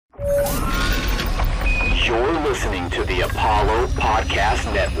You're listening to the Apollo Podcast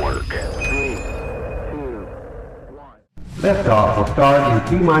Network. 3, 2, 1. Liftoff will start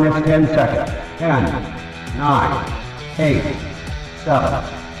in T-minus 10 seconds. 10, 9, 8, 7,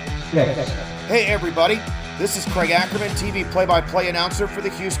 6. Hey everybody, this is Craig Ackerman, TV play-by-play announcer for the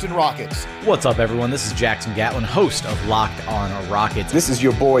Houston Rockets. What's up everyone, this is Jackson Gatlin, host of Locked On Rockets. This is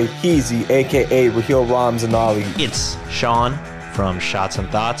your boy Heezy, aka Raheel Ramzanali. It's Sean from Shots and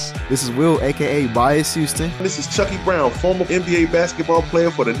Thoughts. This is Will, aka Bias Houston. This is Chucky Brown, former NBA basketball player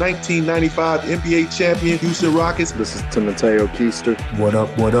for the 1995 NBA champion Houston Rockets. This is Timoteo Keister. What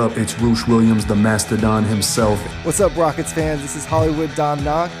up? It's Roosh Williams, the Mastodon himself. What's up, Rockets fans? This is Hollywood Dom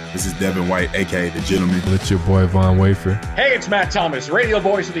Knock. This is Devin White, aka The Gentleman. It's your boy Von Wafer. Hey, it's Matt Thomas, radio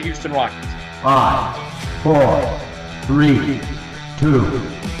voice of the Houston Rockets. 5, 4, 3, 2,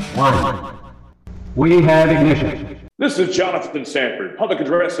 1. We have ignition. This is Jonathan Sanford, public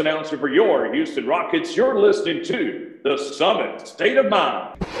address announcer for your Houston Rockets. You're listening to The Summit State of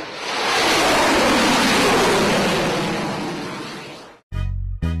Mind.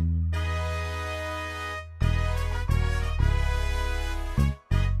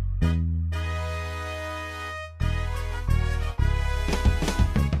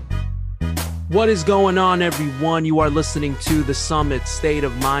 What is going on, everyone? You are listening to The Summit State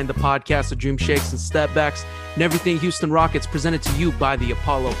of Mind, the podcast of dream shakes and stepbacks and everything Houston Rockets, presented to you by the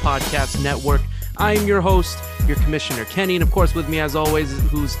Apollo Podcast Network. I am your host, your commissioner, Kenny, and of course with me as always,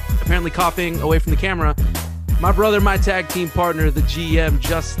 who's apparently coughing away from the camera, my brother, my tag team partner, the GM,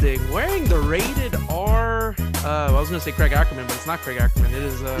 Justin, wearing the rated R. I was going to say Craig Ackerman, but it's not Craig Ackerman. It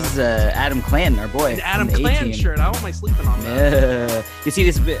is this is Adam Clanton, our boy. An Adam Clanton shirt. How am I sleeping on that? You see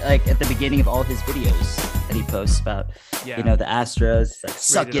this like at the beginning of all his videos that he posts about, you know, the Astros, like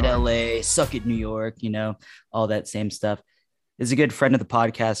suck it LA, suck it New York, you know, all that same stuff. He's a good friend of the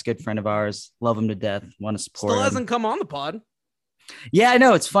podcast, good friend of ours. Love him to death. Want to support him. Still hasn't come on the pod. Yeah, I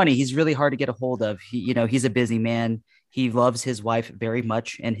know. It's funny. He's really hard to get a hold of. He's a busy man. He loves his wife very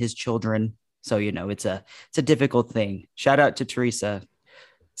much and his children. So, you know, it's a difficult thing. Shout out to Teresa.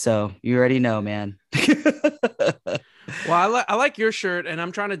 So you already know, man. Well, I like your shirt, and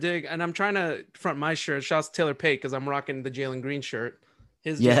I'm trying to front my shirt. Shouts to Taylor Pate because I'm rocking the Jalen Green shirt.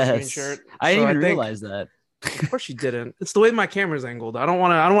 Jalen Green shirt. I didn't even realize that. Of course you didn't. It's the way my camera's angled. I don't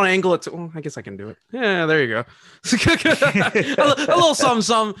want to angle it to. Well, I guess I can do it. Yeah, there you go. a little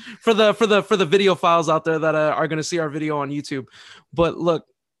something for the video files out there that are going to see our video on YouTube. But look,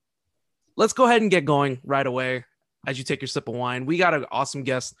 let's go ahead and get going right away. As you take your sip of wine, we got an awesome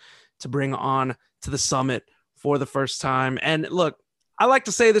guest to bring on to the summit for the first time. And look, I like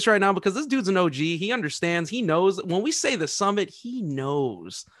to say this right now because this dude's an OG. He understands. He knows when we say the summit, he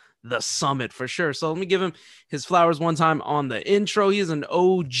knows the summit for sure. So let me give him his flowers one time on the intro. He's an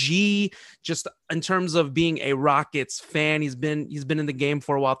OG just in terms of being a Rockets fan. He's been in the game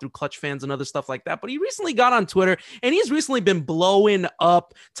for a while through Clutch Fans and other stuff like that. But he recently got on Twitter and he's recently been blowing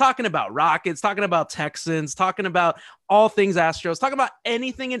up, talking about Rockets, talking about Texans, talking about all things Astros, talking about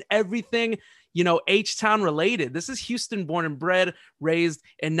anything and everything, you know, H-Town related. This is Houston born and bred, raised,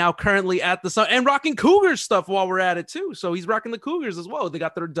 and now currently at the Sun and rocking Cougars stuff while we're at it too. So he's rocking the Cougars as well. They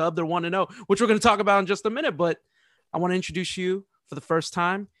got their dub, they're 1-0, which we're going to talk about in just a minute. But I want to introduce you for the first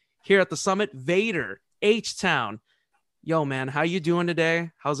time here at the Summit, Vader, H-Town. Yo, man, how you doing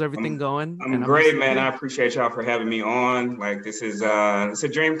today? How's everything going? I'm great, man. I appreciate y'all for having me on. Like, this is it's a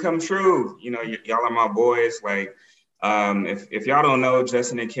dream come true. You know, y'all are my boys. Like, if y'all don't know,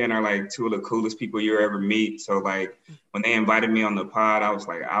 Justin and Ken are like two of the coolest people you ever meet. So like when they invited me on the pod, I was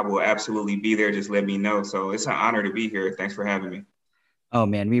like, I will absolutely be there. Just let me know. So it's an honor to be here. Thanks for having me. Oh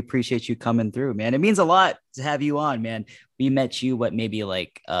man, we appreciate you coming through, man. It means a lot to have you on, man. We met you, maybe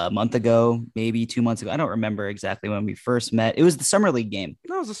like a month ago, maybe 2 months ago. I don't remember exactly when we first met. It was the Summer League game.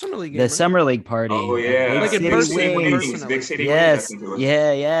 No, it was the Summer League game. The Summer League party. Oh yeah. Like in person. Big City. Yes.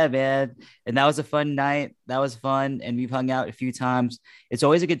 Yeah, man. And that was a fun night. That was fun. And we've hung out a few times. It's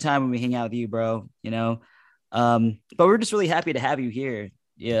always a good time when we hang out with you, bro, you know? But we're just really happy to have you here.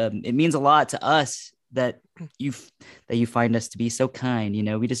 Yeah. It means a lot to us that you find us to be so kind. You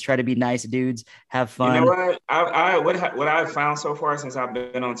know, we just try to be nice dudes, have fun. You know what I've found so far since I've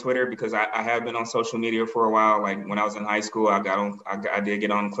been on Twitter, because I have been on social media for a while. Like when I was in high school, I did get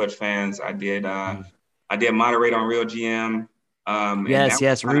on Clutch Fans. I did moderate on Real GM.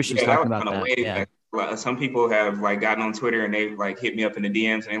 Yes, Roosh was talking about that. Yeah. Like, some people have like gotten on Twitter and they've like hit me up in the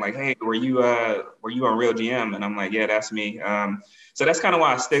DMs and they're like, "Hey, were you on Real GM?" And I'm like, "Yeah, that's me." So that's kind of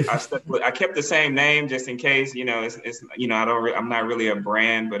why I kept the same name just in case, you know, it's you know, I'm not really a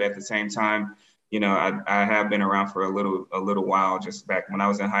brand, but at the same time, I have been around for a little while, just back when I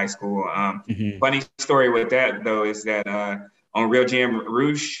was in high school. Funny story with that though is that on Real GM,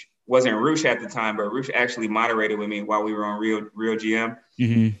 Roosh wasn't Roosh at the time, but Roosh actually moderated with me while we were on Real GM.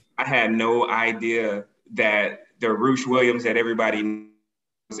 I had no idea that the Roosh Williams that everybody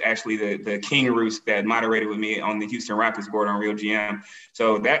was actually the King Roosh that moderated with me on the Houston Rockets board on Real GM.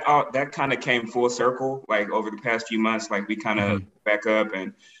 So that kind of came full circle, like over the past few months, like we kind of back up,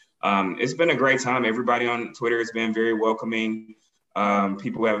 and it's been a great time. Everybody on Twitter has been very welcoming.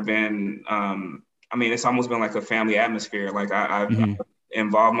 People have been, it's almost been like a family atmosphere. Like I've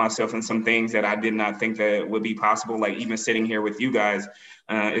involved myself in some things that I did not think that would be possible. Like even sitting here with you guys,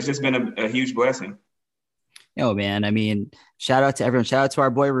 it's just been a huge blessing. Oh man, shout out to everyone. Shout out to our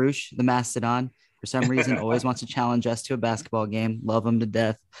boy Roosh, the Mastodon. For some reason, always wants to challenge us to a basketball game. Love him to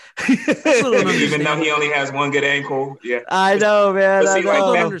death. Even though he only has one good ankle. Yeah, I know, man. I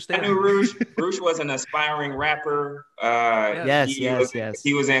understand. I knew Roosh was an aspiring rapper. Yes.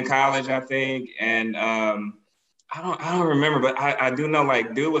 He was in college, I think, and I don't remember, but I do know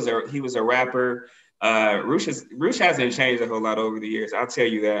like dude he was a rapper. Roosh hasn't changed a whole lot over the years. I'll tell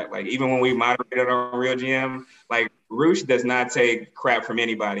you that. Like even when we moderated on Real GM, like Roosh does not take crap from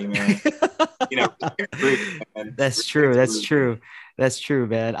anybody, man. That's true. That's true,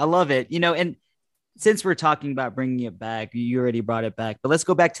 man. I love it. And since we're talking about bringing it back, you already brought it back, but let's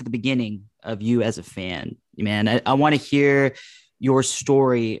go back to the beginning of you as a fan, man. I want to hear your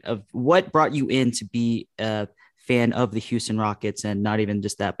story of what brought you in to be a fan of the Houston Rockets, and not even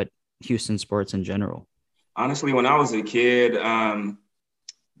just that, but Houston sports in general. Honestly, when I was a kid,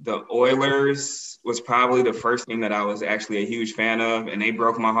 the Oilers was probably the first team that I was actually a huge fan of, and they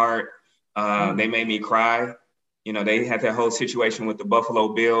broke my heart. They made me cry. They had that whole situation with the Buffalo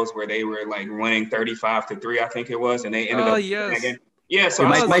Bills where they were like winning 35-3, I think it was, and they ended up. Yes. Yeah. So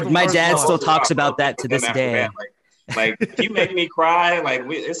my dad still talks about that to this day. Like you make me cry. Like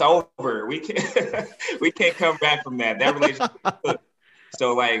it's over. We can't come back from that. That relationship.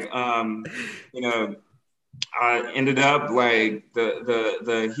 So like, I ended up like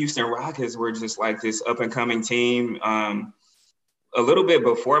the Houston Rockets were just like this up and coming team. A little bit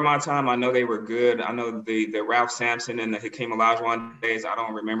before my time, I know they were good. I know the Ralph Sampson and the Hakeem Olajuwon days. I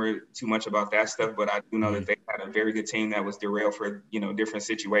don't remember too much about that stuff, but I do know that they had a very good team that was derailed for different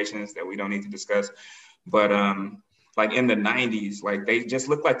situations that we don't need to discuss. But like in the 90s, like they just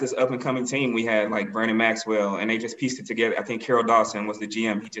looked like this up and coming team. We had like Vernon Maxwell, and they just pieced it together. I think Carroll Dawson was the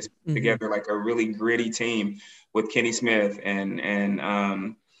GM. He just put together like a really gritty team with Kenny Smith and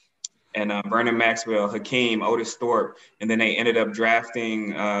Vernon Maxwell, Hakeem, Otis Thorpe, and then they ended up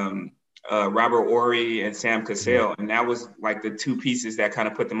drafting Robert Horry and Sam Cassell, and that was like the two pieces that kind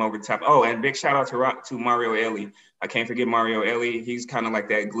of put them over the top. Oh, and big shout out to Mario Elie. I can't forget Mario Elie. He's kind of like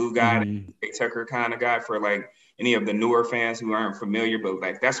that glue guy, Jay Tucker kind of guy for like any of the newer fans who aren't familiar, but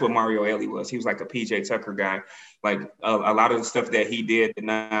like that's what Mario Elie was. He was like a PJ Tucker guy. Like a lot of the stuff that he did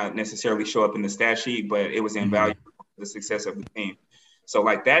not necessarily show up in the stat sheet, but it was invaluable for the success of the team. So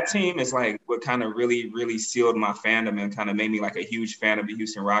like that team is like what kind of really, really sealed my fandom and kind of made me like a huge fan of the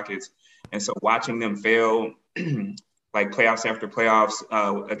Houston Rockets. And so watching them fail, like playoffs after playoffs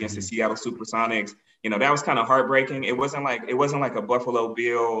against the Seattle Supersonics, that was kind of heartbreaking. It wasn't like a Buffalo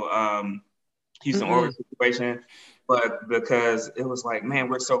Bill, Houston Oilers situation, but because it was like, man,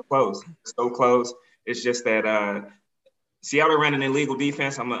 we're so close. It's just that Seattle ran an illegal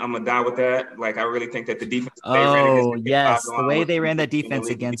defense. I'm gonna die with that. Like I really think that the defense. The way they ran that defense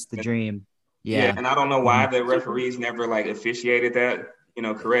against the Dream. Yeah, and I don't know why the referees never like officiated that,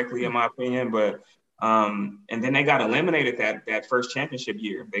 correctly in my opinion. But and then they got eliminated that first championship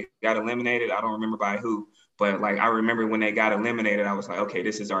year. They got eliminated. I don't remember by who, but like I remember when they got eliminated, I was like, okay,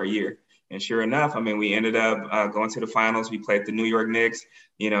 this is our year. And sure enough, we ended up going to the finals. We played the New York Knicks.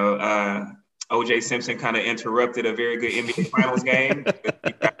 O.J. Simpson kind of interrupted a very good NBA Finals game.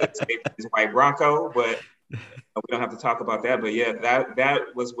 He got to escape his white Bronco, but we don't have to talk about that. But yeah, that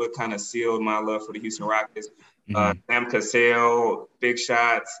was what kind of sealed my love for the Houston Rockets. Sam Cassell, big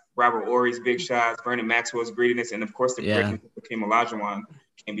shots. Robert Horry's big shots. Vernon Maxwell's greediness, and of course the greatness of Hakeem Olajuwon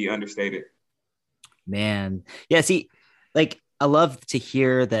can be understated. Man, yeah. See, like. I love to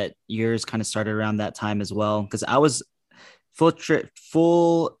hear that yours kind of started around that time as well, because I was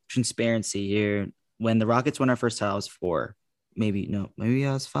full transparency here. When the Rockets won our first title, I was 4. Maybe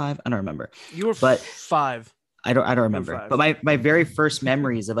I was 5. I don't remember. You were 5. I don't remember. But my very first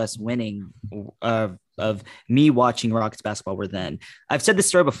memories of us winning, of me watching Rockets basketball were then. I've said this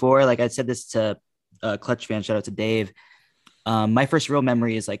story before. Like I said this to Clutch fan. Shout out to Dave. My first real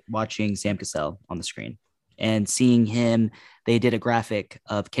memory is like watching Sam Cassell on the screen. and seeing him. They did a graphic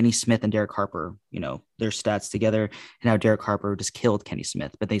of Kenny Smith and Derek Harper, their stats together, and how Derek Harper just killed Kenny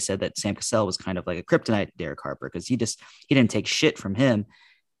Smith. But they said that Sam Cassell was kind of like a kryptonite to Derek Harper because he didn't take shit from him.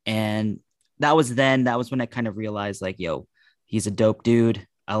 And that was when I kind of realized, like, yo, he's a dope dude.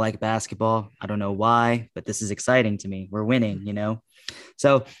 I like basketball. I don't know why, but this is exciting to me. We're winning,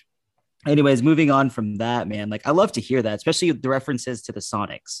 So anyways, moving on from that, man, like I love to hear that, especially the references to the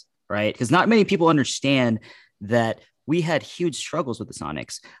Sonics, right? Because not many people understand that we had huge struggles with the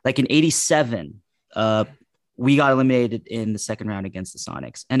Sonics. Like in 87, we got eliminated in the second round against the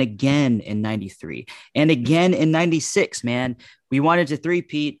Sonics, and again in 93, and again in 96, man. We wanted to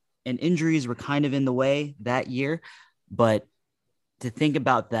three-peat, and injuries were kind of in the way that year. But to think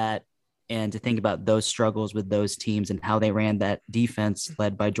about that and to think about those struggles with those teams and how they ran that defense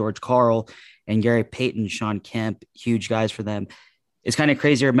led by George Karl and Gary Payton, Sean Kemp, huge guys for them, it's kind of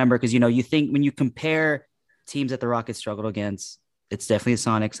crazy to remember because, you think when you compare teams that the Rockets struggled against, it's definitely the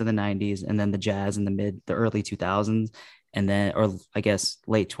Sonics of the 90s, and then the Jazz in the early 2000s, and then, or I guess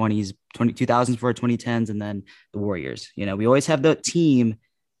late 2000s for 2010s, and then the Warriors. We always have the team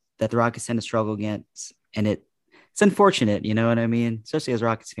that the Rockets tend to struggle against, and it's unfortunate, you know what I mean? Especially as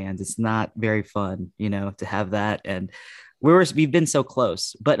Rockets fans, it's not very fun, to have that, and we've been so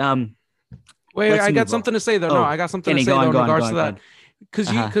close. But wait, I got something to say though. No, I got something to say though in regards to that,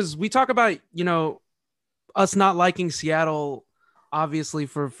 because we talk about us not liking Seattle, obviously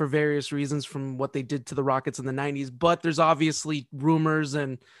for various reasons from what they did to the Rockets in the 90s, but there's obviously rumors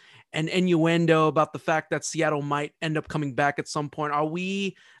and innuendo about the fact that Seattle might end up coming back at some point. Are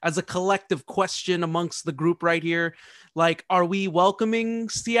we, as a collective question amongst the group right here, like, are we welcoming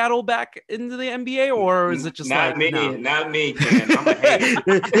Seattle back into the NBA, or is it just not me? Ken. I'm a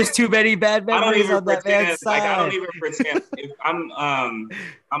hater. There's too many bad memories on that man's side. I don't even pretend. If I'm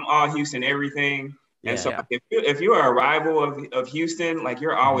all Houston everything. And so if you are a rival of Houston, like,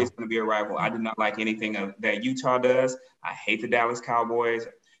 you're always going to be a rival. I do not like anything that Utah does. I hate the Dallas Cowboys.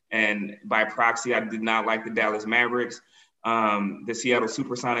 And by proxy, I did not like the Dallas Mavericks. The Seattle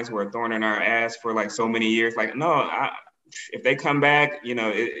Supersonics were a thorn in our ass for like so many years. Like, no, if they come back,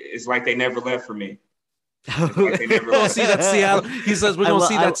 it's like they never left for me. We'll see that Seattle. He says we're gonna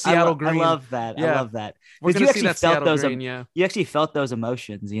see that Seattle green. I love that. Yeah. I love that. We're gonna see that Seattle green. You actually felt those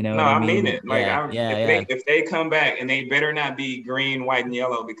emotions. No, I mean it. Like, if they come back, and they better not be green, white, and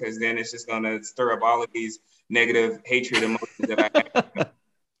yellow, because then it's just gonna stir up all of these negative hatred emotions that I have.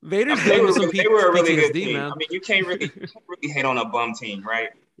 They were a really good team. Man. I mean, you can't really hate on a bum team, right?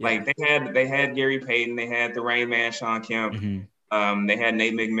 Yeah. Like they had Gary Payton, they had the Rain Man, Sean Kemp. Mm-hmm. They had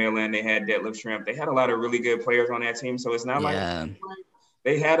Nate McMillan, they had Detlef Schrempf. They had a lot of really good players on that team. So it's not like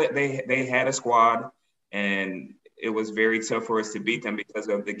they had a squad, and it was very tough for us to beat them because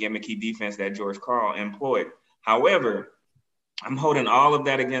of the gimmicky defense that George Karl employed. However, I'm holding all of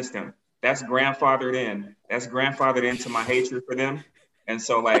that against them. That's grandfathered into my hatred for them. And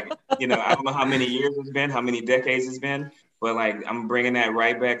so, like, I don't know how many years it's been, how many decades it's been, but, like, I'm bringing that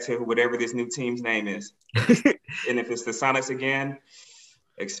right back to whatever this new team's name is. And if it's the Sonics again,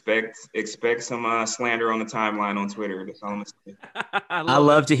 expect some slander on the timeline on Twitter. That's all I'm saying. I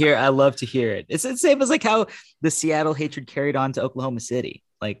love to hear it. It's the same as like how the Seattle hatred carried on to Oklahoma City.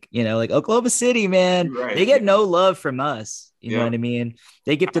 Like, like Oklahoma City, man, they get no love from us. You know what I mean?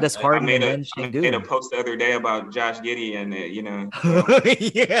 They gifted us Harden and Lynch. I made a post the other day about Josh Giddey and, I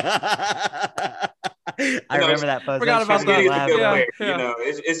remember that post. Forgot about that.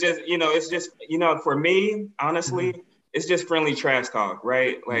 It's just for me, honestly, it's just friendly trash talk,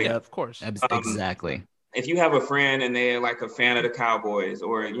 right? Like, yeah, of course. Exactly. If you have a friend and they're like a fan of the Cowboys,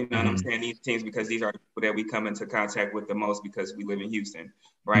 or what I'm saying, these teams, because these are people that we come into contact with the most because we live in Houston,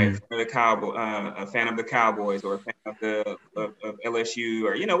 right? A fan of the Cowboys, or a fan of LSU,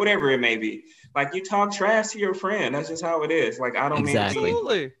 or whatever it may be. Like, you talk trash to your friend. That's just how it is. Like, I don't mean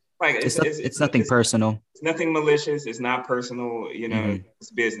absolutely. Like, it's nothing personal. It's nothing malicious. It's not personal.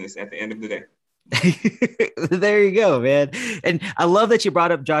 It's business at the end of the day. There you go, man. And I love that you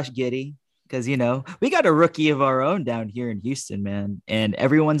brought up Josh Giddey. Because, we got a rookie of our own down here in Houston, man. And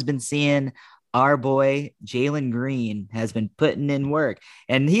everyone's been seeing our boy, Jalen Green, has been putting in work.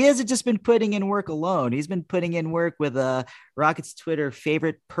 And he hasn't just been putting in work alone. He's been putting in work with Rockets Twitter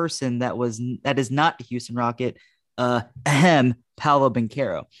favorite person that is not a Houston Rocket, Paolo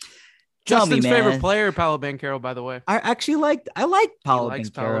Banchero. Justin's favorite player, Paolo Banchero, by the way. I like Paolo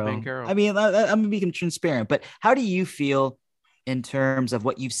Banchero. I mean, I'm going to be transparent. But how do you feel in terms of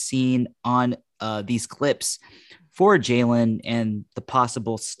what you've seen on these clips for Jalen and the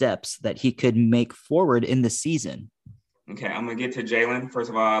possible steps that he could make forward in the season? Okay, I'm gonna get to Jalen. First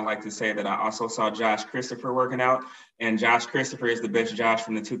of all, I'd like to say that I also saw Josh Christopher working out, and Josh Christopher is the best Josh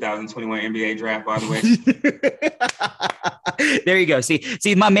from the 2021 NBA draft, by the way. There you go.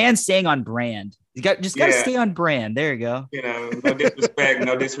 See, my man's staying on brand. You got to stay on brand. There you go. You know, no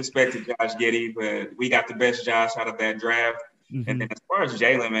disrespect to Josh Giddey, but we got the best Josh out of that draft. Mm-hmm. And then as far as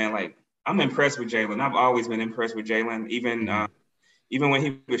Jalen, man, like I'm impressed with Jalen. I've always been impressed with Jalen, even when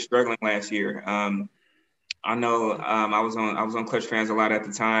he was struggling last year. I know I was on Clutch Fans a lot at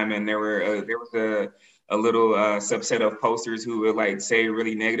the time, and there was a little subset of posters who would like say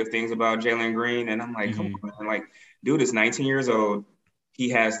really negative things about Jalen Green, and I'm like, come on, man. Like, dude is 19 years old. He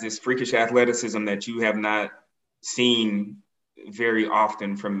has this freakish athleticism that you have not seen very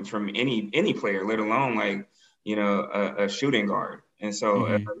often from any player, let alone like, you know, a shooting guard. And so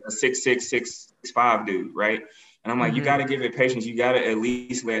a 6'6", 6'5" dude, right? And I'm like, you got to give it patience. You got to at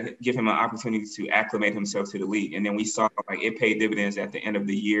least give him an opportunity to acclimate himself to the league. And then we saw like it paid dividends at the end of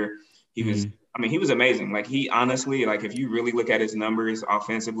the year. He was, he was amazing. Like he honestly, like if you really look at his numbers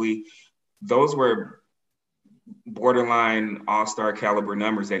offensively, those were borderline all-star caliber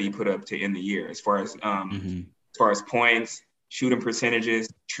numbers that he put up to end the year as far as points, shooting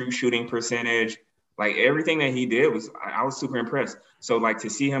percentages, true shooting percentage. Like everything that he did I was super impressed. So like to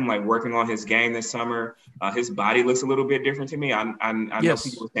see him like working on his game this summer, his body looks a little bit different to me. I know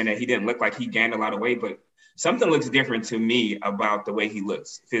people were saying that he didn't look like he gained a lot of weight, but something looks different to me about the way he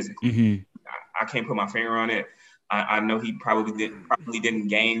looks physically. I can't put my finger on it. I know he probably didn't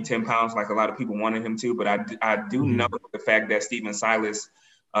gain 10 pounds like a lot of people wanted him to, but I do know the fact that Stephen Silas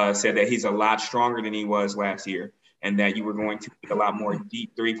said that he's a lot stronger than he was last year, and that you were going to get a lot more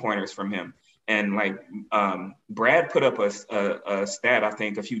deep 3-pointers from him. And like Brad put up a stat, I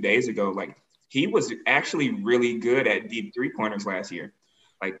think a few days ago, like he was actually really good at deep 3-pointers last year.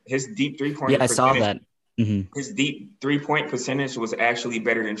 Like his deep 3-point I saw that. His deep 3-point percentage was actually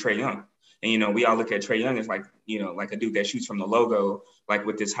better than Trae Young. And, you know, we all look at Trae Young as like, you know, like a dude that shoots from the logo, like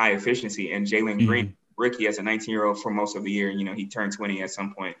with this high efficiency. And Jalen Green, rookie as a 19-year-old for most of the year, you know, he turned 20 at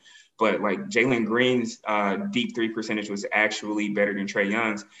some point. But like Jalen Green's deep 3 percentage was actually better than Trae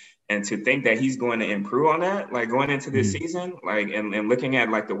Young's. And to think that he's going to improve on that, like going into this season, like and looking at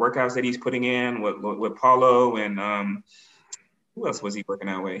like the workouts that he's putting in with Paulo and who else was he working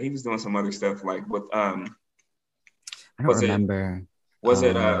out with? He was doing some other stuff like with I don't remember. Was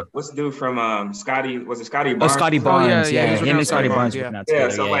it what's the dude from Scotty? Was it Scotty Barnes? Oh, Scotty Barnes, him and Scotty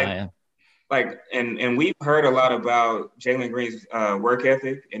Barnes. Like and we've heard a lot about Jalen Green's work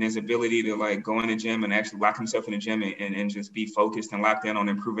ethic and his ability to like go in the gym and actually lock himself in the gym and just be focused and locked in on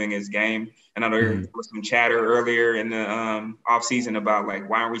improving his game. And I know there was some chatter earlier in the off season about like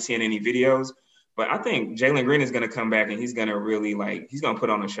why aren't we seeing any videos? But I think Jalen Green is going to come back and he's going to really he's going to put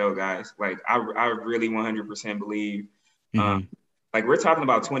on a show, guys. Like I really 100% believe. Like we're talking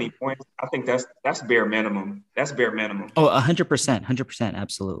about 20 points. I think that's bare minimum. That's bare minimum. Oh, 100%.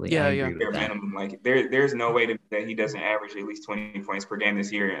 Absolutely. Yeah. Bare minimum. Like there's no way that he doesn't average at least 20 points per game this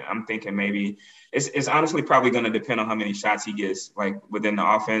year. I'm thinking maybe it's honestly probably going to depend on how many shots he gets like within the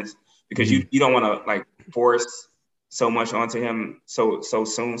offense, because you don't want to like force so much onto him so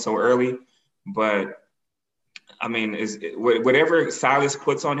soon, so early. But I mean, whatever Silas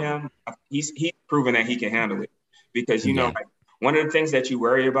puts on him, he's proven that he can handle it, because you know, like, one of the things that you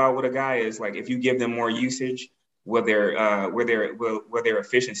worry about with a guy is like if you give them more usage, will their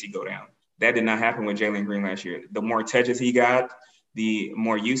efficiency go down? That did not happen with Jalen Green last year. The more touches he got, the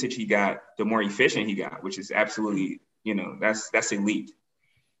more usage he got, the more efficient he got, which is absolutely, you know, that's elite.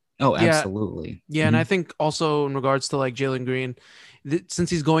 Oh, absolutely. Yeah, and I think also in regards to like Jalen Green, since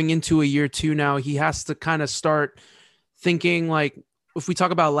he's going into a year 2 now, he has to kind of start thinking like, if we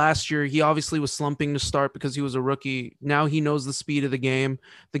talk about last year, he obviously was slumping to start because he was a rookie. Now he knows the speed of the game.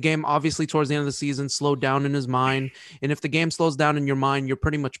 The game obviously towards the end of the season slowed down in his mind. And if the game slows down in your mind, you're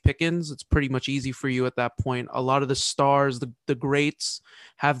pretty much Pickens. It's pretty much easy for you at that point. A lot of the stars, the greats,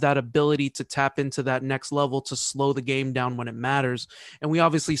 have that ability to tap into that next level to slow the game down when it matters. And we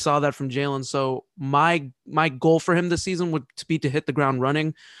obviously saw that from Jalen. So my goal for him this season would be to hit the ground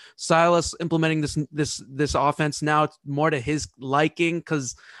running. Silas implementing this offense now, it's more to his liking,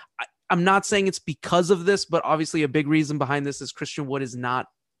 because I'm not saying it's because of this, but obviously a big reason behind this is Christian Wood is not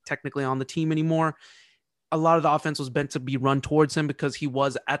technically on the team anymore. A lot of the offense was meant to be run towards him because he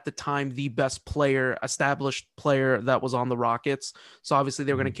was at the time the best player, established player that was on the Rockets. So obviously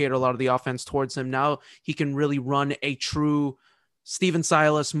they were going to cater a lot of the offense towards him. Now he can really run a true Stephen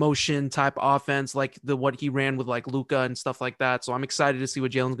Silas motion type offense, like what he ran with like Luka and stuff like that. So I'm excited to see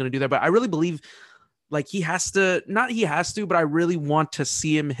what Jalen's going to do there. But I really believe like but I really want to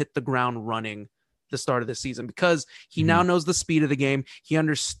see him hit the ground running the start of the season, because he now knows the speed of the game. He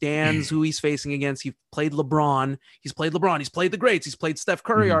understands who he's facing against. He played LeBron. He's played the greats. He's played Steph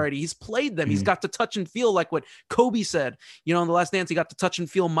Curry already. He's played them. He's got to touch and feel, like what Kobe said, in The Last Dance, he got to touch and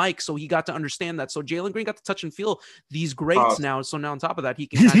feel Mike. So he got to understand that. So Jalen Green got to touch and feel these greats now. So now on top of that, he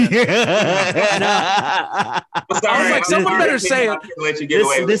can kind of, I was like, someone better say it.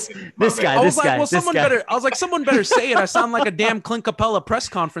 This guy. I was like, someone better say it. I sound like a damn Clint Capella press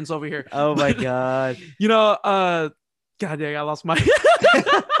conference over here. Oh my God. God dang, I lost my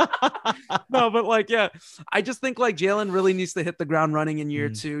no, but like, yeah, I just think like Jalen really needs to hit the ground running in year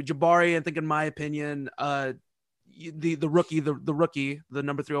two. Jabari, I think, in my opinion, the rookie, the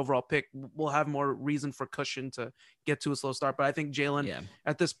number 3 overall pick, will have more reason for cushion to get to a slow start. But I think Jalen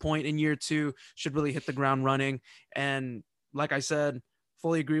at this point in year 2 should really hit the ground running. And like I said,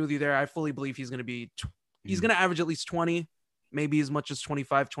 fully agree with you there. I fully believe he's going to be, he's going to average at least 20, maybe as much as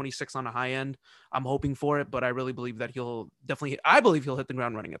 25, 26 on the high end. I'm hoping for it, but I really believe that I believe he'll hit the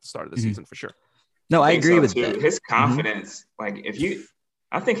ground running at the start of the season for sure. No, I agree with that. His confidence, I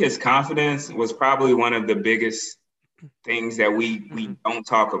think his confidence was probably one of the biggest things that we don't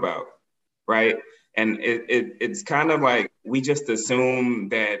talk about, right? And it's kind of like we just assume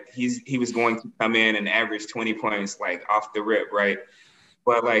that he was going to come in and average 20 points like off the rip, right?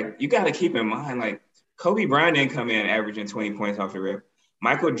 But like, you got to keep in mind, like, Kobe Bryant didn't come in averaging 20 points off the rip.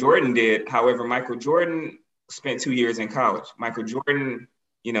 Michael Jordan did. However, Michael Jordan spent 2 years in college. Michael Jordan,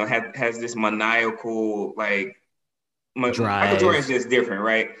 has this maniacal, like, Michael Jordan's just different,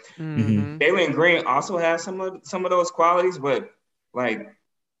 right? Jalen Green also has some of those qualities, but like,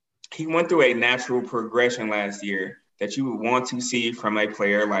 he went through a natural progression last year that you would want to see from a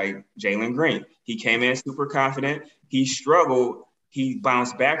player like Jalen Green. He came in super confident. He struggled. He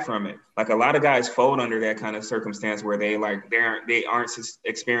bounced back from it. Like, a lot of guys fold under that kind of circumstance where they aren't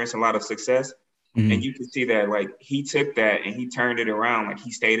experiencing a lot of success. And you can see that, like, he took that and he turned it around. Like, he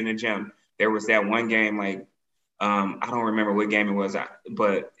stayed in the gym. There was that one game, like, I don't remember what game it was,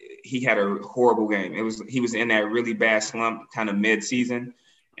 but he had a horrible game. He was in that really bad slump kind of mid-season.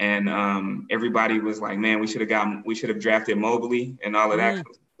 And everybody was like, man, we should have drafted Mobley and all of that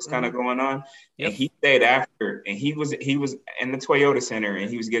was kind of going on. And he stayed after, and he was in the Toyota Center, and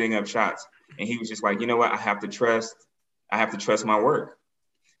he was getting up shots. And he was just like, you know what? I have to trust my work.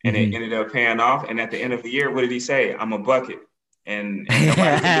 And it ended up paying off. And at the end of the year, what did he say? I'm a bucket. And nobody can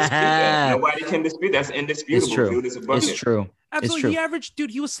dispute that. Nobody can dispute. That's indisputable. It's true. Dude is a bucket. It's true. Absolutely.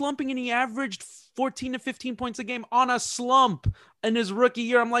 He was slumping, and he averaged 14 to 15 points a game on a slump in his rookie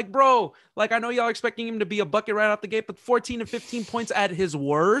year. I'm like, bro, like, I know y'all expecting him to be a bucket right out the gate, but 14 to 15 points at his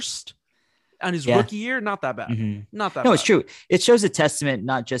worst on his rookie year, not that bad. Not that bad. No, it's true. It shows a testament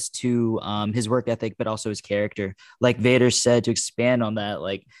not just to his work ethic, but also his character. Like Vader said, to expand on that,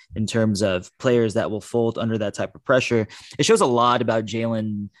 like, in terms of players that will fold under that type of pressure, it shows a lot about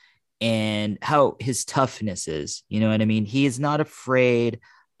Jalen and how his toughness is. You know what I mean? He is not afraid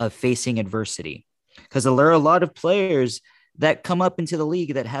of facing adversity, because there are a lot of players that come up into the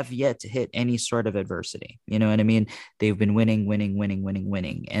league that have yet to hit any sort of adversity. You know what I mean? They've been winning,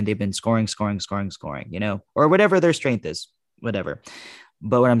 and they've been scoring, or whatever their strength is, whatever.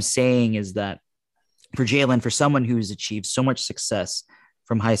 But what I'm saying is that for Jalen, for someone who's achieved so much success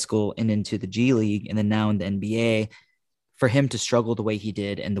from high school and into the G League and then now in the NBA, for him to struggle the way he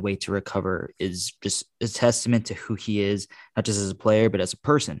did and the way to recover is just a testament to who he is, not just as a player, but as a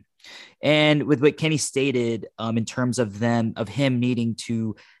person. And with what Kenny stated, in terms of him needing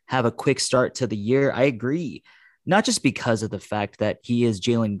to have a quick start to the year, I agree. Not just because of the fact that he is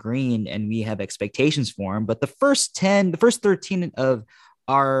Jalen Green and we have expectations for him, but the first 13 of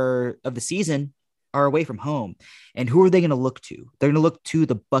the season are away from home. And who are they going to look to? They're going to look to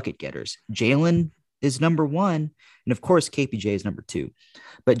the bucket getters. Jalen is number 1. And of course, KPJ is number 2.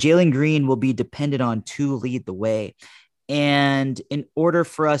 But Jalen Green will be dependent on to lead the way. And in order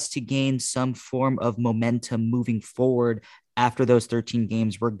for us to gain some form of momentum moving forward after those 13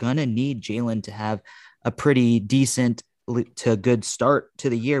 games, we're going to need Jalen to have a pretty decent to good start to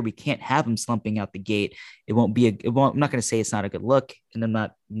the year. We can't have him slumping out the gate. I'm not going to say it's not a good look. And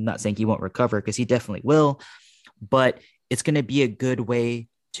I'm not saying he won't recover, because he definitely will. But it's going to be a good way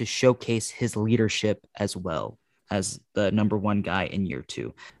to showcase his leadership as well as the number 1 guy in year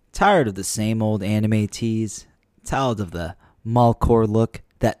 2. Tired of the same old anime tease? Tired of the Malcore look?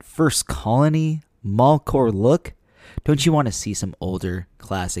 That First Colony Malcore look? Don't you want to see some older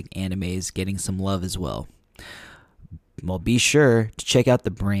classic animes getting some love as well? Well, be sure to check out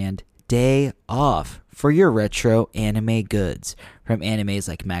the brand Day Off for your retro anime goods. From animes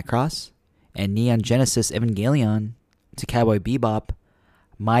like Macross and Neon Genesis Evangelion to Cowboy Bebop,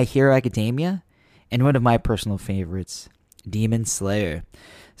 My Hero Academia, and one of my personal favorites, Demon Slayer.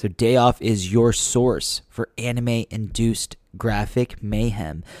 So Day Off is your source for anime-induced graphic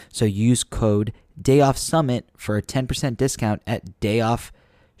mayhem. So use code DAYOFFSUMMIT for a 10% discount at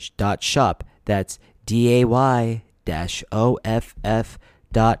dayoff.shop. That's DAY-OFF.shop.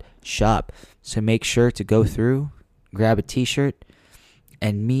 So make sure to go through, grab a t-shirt,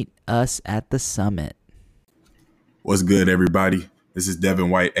 and meet us at the summit. What's good, everybody? This is Devin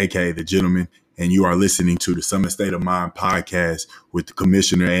White, aka The Gentleman, and you are listening to the Summit State of Mind podcast with the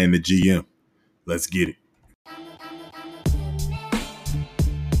commissioner and the GM. Let's get it.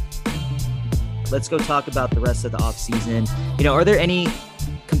 Let's go talk about the rest of the offseason. Are there any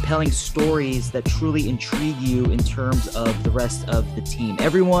compelling stories that truly intrigue you in terms of the rest of the team?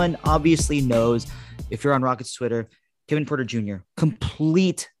 Everyone obviously knows, if you're on Rockets Twitter, Kevin Porter Jr.,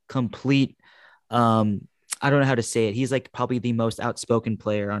 complete, I don't know how to say it. He's like probably the most outspoken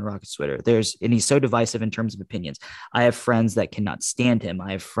player on Rockets Twitter. And he's so divisive in terms of opinions. I have friends that cannot stand him.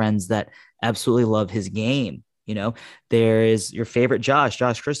 I have friends that absolutely love his game. There is your favorite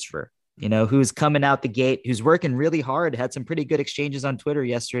Josh Christopher, who's coming out the gate, who's working really hard, had some pretty good exchanges on Twitter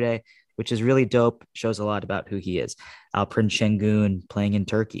yesterday, which is really dope. Shows a lot about who he is. Alperen Şengün playing in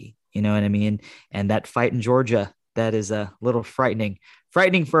Turkey, you know what I mean? And that fight in Georgia, that is a little frightening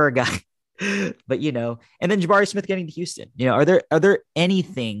for a guy. But, and then Jabari Smith getting to Houston, are there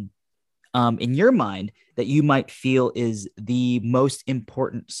anything in your mind that you might feel is the most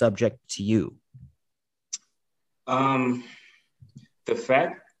important subject to you? The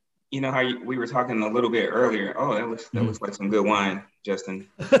fact, how we were talking a little bit earlier. Oh, that looks like some good wine, Justin.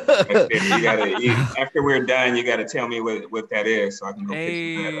 After we're done, you got to tell me what that is so I can go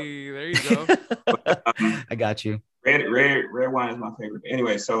pick that up. There you go. But, I got you. Red wine is my favorite.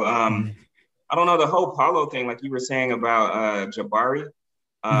 Anyway, so I don't know, the whole Paulo thing, like you were saying about Jabari,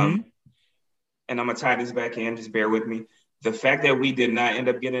 and I'm going to tie this back in, just bear with me. The fact that we did not end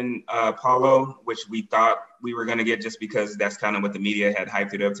up getting Paulo, which we thought we were going to get just because that's kind of what the media had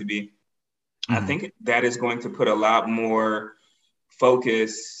hyped it up to be, I think that is going to put a lot more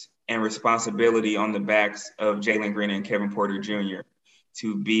focus and responsibility on the backs of Jalen Green and Kevin Porter Jr.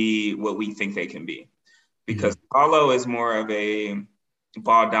 to be what we think they can be. Because Paulo is more of a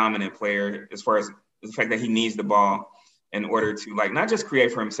ball dominant player as far as the fact that he needs the ball in order to not just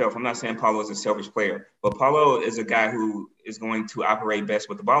create for himself. I'm not saying Paulo is a selfish player, but Paulo is a guy who is going to operate best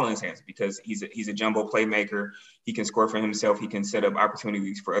with the ball in his hands because he's a jumbo playmaker. He can score for himself. He can set up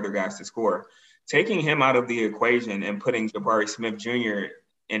opportunities for other guys to score. Taking him out of the equation and putting Jabari Smith Jr.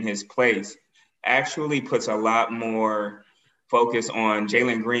 in his place actually puts a lot more focus on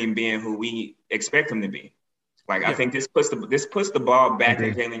Jalen Green being who we expect him to be. I think this puts the ball back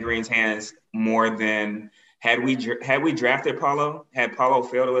in Jalen Green's hands more than had we drafted Paulo. Had Paulo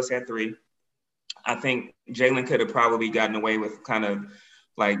failed to us at 3, I think Jalen could have probably gotten away with kind of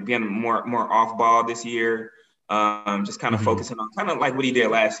being more off ball this year, just kind of focusing on kind of like what he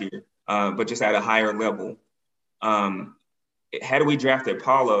did last year, but just at a higher level. Had we drafted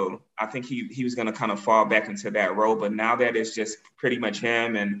Paulo, I think he was going to kind of fall back into that role. But now that it's just pretty much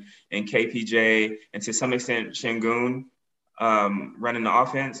him and KPJ and to some extent Şengün running the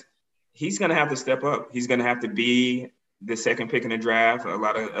offense, he's going to have to step up. He's going to have to be the second pick in the draft. A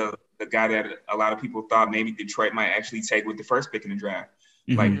lot of the guy that a lot of people thought maybe Detroit might actually take with the first pick in the draft.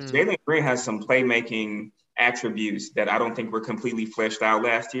 Jalen Green has some playmaking attributes that I don't think were completely fleshed out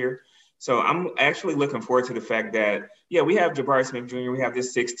last year. So I'm actually looking forward to the fact that, we have Jabari Smith Jr. We have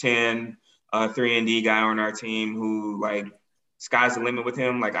this 6'10", 3-and-D guy on our team who sky's the limit with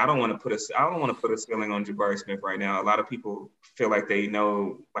him. I don't want to put a ceiling on Jabari Smith right now. A lot of people feel like they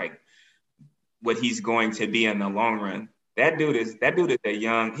know what he's going to be in the long run. That dude is a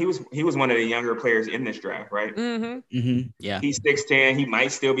young. He was one of the younger players in this draft, right? Yeah. He's 6'10". He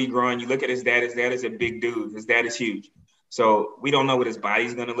might still be growing. You look at his dad. His dad is a big dude. His dad is huge. So we don't know what his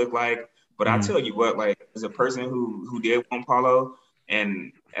body's going to look like. But I tell you what, as a person who did want Paulo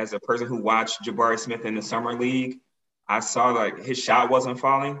and as a person who watched Jabari Smith in the summer league, I saw his shot wasn't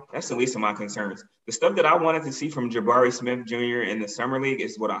falling. That's the least of my concerns. The stuff that I wanted to see from Jabari Smith Jr. in the summer league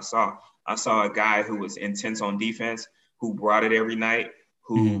is what I saw. I saw a guy who was intense on defense, who brought it every night,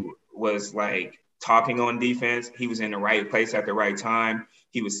 who was talking on defense. He was in the right place at the right time.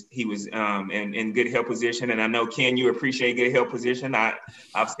 He was in good help position, and I know, Ken, you appreciate good help position.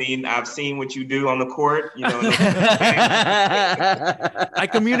 I've seen what you do on the court. I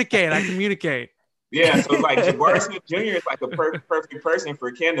communicate. Yeah, so Jabari Smith Jr. is a perfect person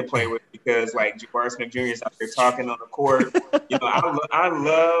for Ken to play with because Jabari Smith Jr. is out there talking on the court. I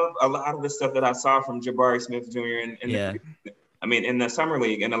love a lot of the stuff that I saw from Jabari Smith Jr. I mean, in the summer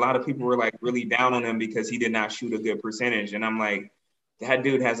league, and a lot of people were like really down on him because he did not shoot a good percentage. And I'm like, that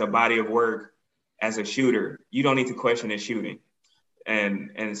dude has a body of work as a shooter. You don't need to question his shooting.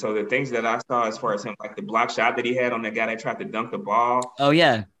 And so the things that I saw as far as him, like the block shot that he had on the guy that tried to dunk the ball. Oh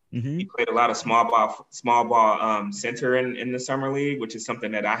yeah. He played a lot of small ball center in the summer league, which is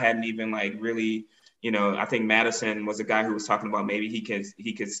something that I hadn't even like really, I think Madison was a guy who was talking about maybe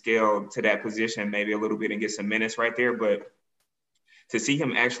he could scale to that position maybe a little bit and get some minutes right there. But to see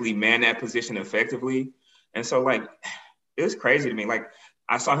him actually man that position effectively. And so like, it was crazy to me. Like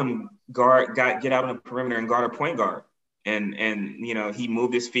I saw him get out on the perimeter and guard a point guard. And he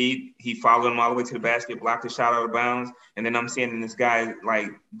moved his feet. He followed him all the way to the basket, blocked the shot out of bounds. And then I'm seeing this guy like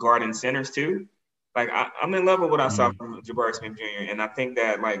guarding centers too. Like I'm in love with what I saw from Jabari Smith Jr. And I think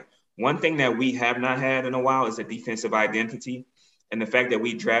that like one thing that we have not had in a while is a defensive identity. And the fact that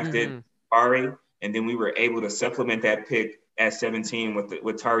we drafted Jabari and then we were able to supplement that pick at 17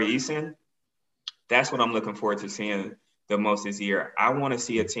 with Tari Eason. That's what I'm looking forward to seeing the most this year. I want to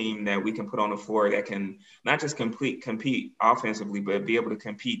see a team that we can put on the floor that can not just compete offensively, but be able to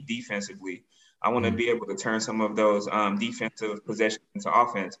compete defensively. I want to be able to turn some of those defensive possessions into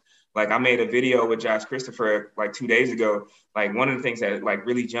offense. Like I made a video with Josh Christopher like 2 days ago. Like one of the things that like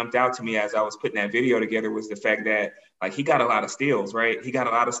really jumped out to me as I was putting that video together was the fact that like he got a lot of steals, right? He got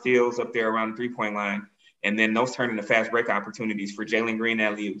a lot of steals up there around the 3-point line. And then those turn into fast break opportunities for Jalen Green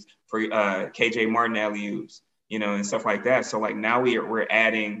alley-oops, for KJ Martin alley-oops, and stuff like that. So like now we're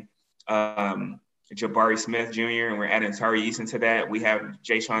adding Jabari Smith Jr. and we're adding Tari Eason to that. We have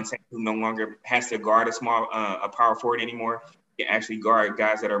Jayshawn Tate, who no longer has to guard a power forward anymore. He can actually guard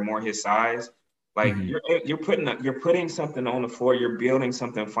guys that are more his size. Like you're putting something on the floor. You're building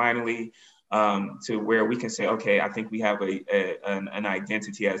something finally to where we can say, okay, I think we have an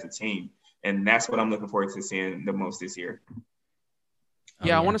identity as a team. And that's what I'm looking forward to seeing the most this year.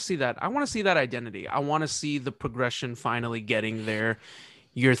 Yeah, I want to see that. I want to see that identity. I want to see the progression finally getting there.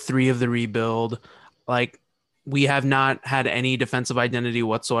 Year 3 of the rebuild. Like, we have not had any defensive identity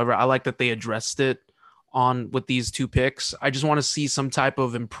whatsoever. I like that they addressed it with these 2 picks. I just want to see some type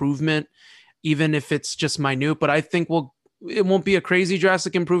of improvement, even if it's just minute. But I think it won't be a crazy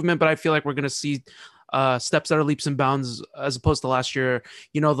drastic improvement, but I feel like we're going to see steps that are leaps and bounds as opposed to last year.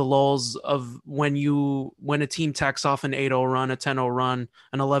 The lulls of when a team tacks off an 8-0 run, a 10-0 run,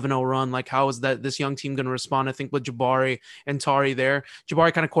 an 11-0 run, like how is this young team going to respond? I think with Jabari and Tari there,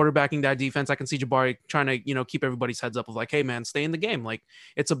 Jabari kind of quarterbacking that defense. I can see Jabari trying to, keep everybody's heads up of like, hey man, stay in the game. Like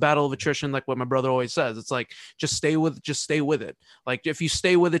it's a battle of attrition. Like what my brother always says, it's like, just stay with it. Like if you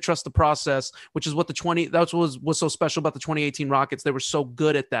stay with it, trust the process, which is what that was so special about the 2018 Rockets. They were so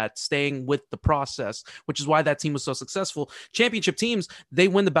good at that, staying with the process, which is why that team was so successful. Championship teams, they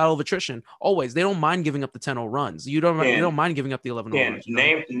win the battle of attrition always. They don't mind giving up the 10-0 runs. You don't mind giving up the 11-0 runs.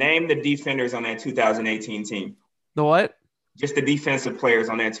 Name the defenders on that 2018 team. The what? Just the defensive players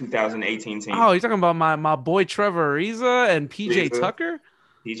on that 2018 team. Oh, you're talking about my boy Trevor Ariza and PJ Tucker?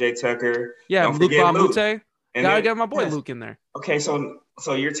 PJ Tucker. Yeah, Luke Bamute. Gotta get my boy Luke in there. Okay, so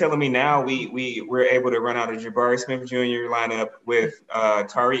you're telling me now we're able to run out a Jabari Smith Jr. lineup with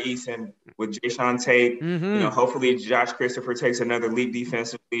Tari Eason, with Jayshawn Tate. Hopefully Josh Christopher takes another leap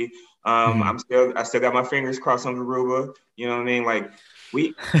defensively. I still got my fingers crossed on Garuba. You know what I mean? Like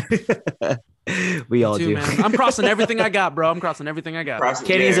we all do. Man. I'm crossing everything I got, bro.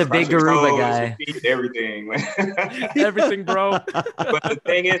 Kenny's a big Garuba guy. Everything. Everything, bro. But the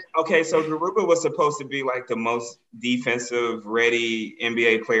thing is, okay, so Garuba was supposed to be like the most defensive ready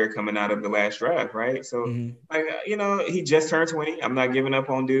NBA player coming out of the last draft, right? So he just turned 20. I'm not giving up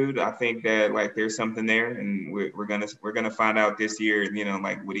on dude. I think that like there's something there, and we're gonna find out this year,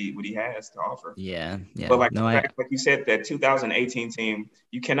 like what he has to offer. Yeah. But like you said, that 2018 team,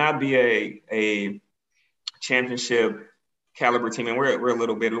 you cannot be a championship caliber team, and we're a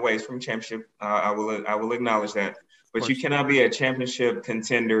little bit away from championship. I will acknowledge that, but you cannot be a championship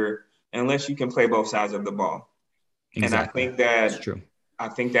contender unless you can play both sides of the ball. Exactly. And I think that's true. I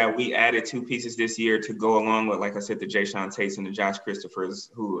think that we added 2 pieces this year to go along with, like I said, the Jayshawn Tates and the Josh Christophers,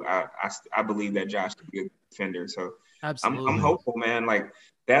 who I believe that Josh could be a defender. So I'm hopeful, man. Like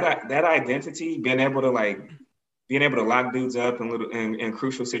that identity, being able to lock dudes up in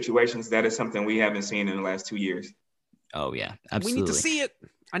crucial situations, that is something we haven't seen in the last 2 years. Oh yeah, absolutely. We need to see it.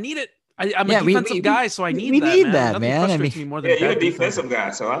 I need it. I'm a defensive guy, so I need that. We need that, man. You're a defensive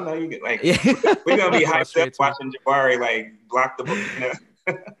guy, so I know you get we're gonna be hyped up watching Jabari like block the ball.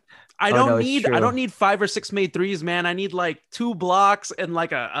 I don't need 5 or 6 made threes, man. I need like 2 blocks and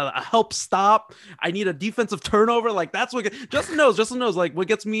like a help stop. I need a defensive turnover. Like that's what Justin knows. Like what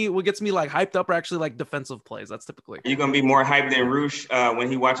gets me like hyped up are actually like defensive plays. That's typically. Are you gonna be more hyped than Roosh when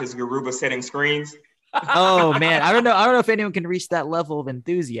he watches Garuba setting screens? Oh man, I don't know if anyone can reach that level of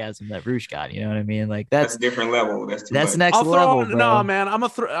enthusiasm that Roosh got. You know what I mean? Like that's a different level. That's next level, bro. No, man, I'm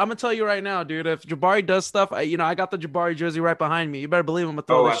gonna tell you right now, dude. If Jabari does stuff, I got the Jabari jersey right behind me. You better believe I'm gonna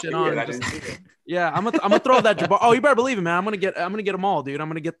throw this shit on. Yeah, I'm gonna throw that Jabari. Oh, you better believe it, man. I'm gonna get them all, dude. I'm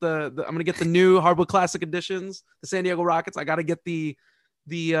gonna get the new Hardwood Classic editions, the San Diego Rockets. I gotta get the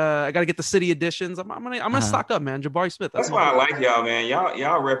city editions. I'm gonna stock up, man. Jabari Smith. That's why I like y'all, man.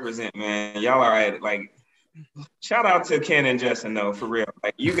 Y'all represent, man. Y'all are at like. Shout out to Ken and Justin though, for real.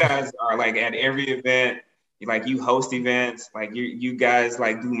 Like you guys are like at every event. Like you host events. Like you guys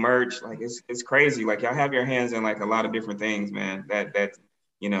like do merch. Like it's crazy. Like y'all have your hands in like a lot of different things, man. That's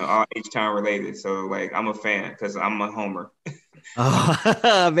all H-Town related. So like I'm a fan because I'm a homer.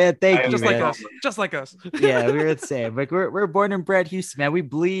 Oh man, thank you, man. Just like us. Yeah, we were the same. Like we're born and bred Houston, man. We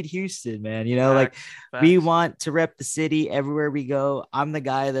bleed Houston, man. Like we want to rep the city everywhere we go. I'm the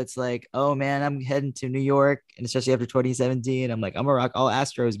guy that's like, oh man, I'm heading to New York, and especially after 2017, I'm like, I'm gonna rock all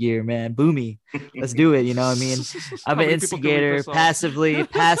Astros gear, man. Boomy, let's do it. You know what I mean? I'm an instigator,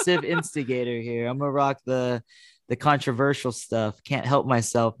 passive instigator here. I'm gonna rock the controversial stuff. Can't help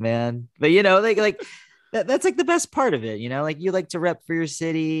myself, man. But like. That's like the best part of it, like you like to rep for your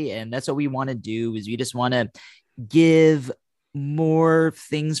city, and that's what we want to do is we just want to give more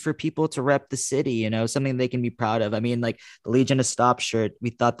things for people to rep the city, something they can be proud of. I mean, like the Legion of Stop shirt, we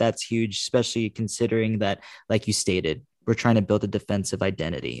thought that's huge, especially considering that, like you stated, we're trying to build a defensive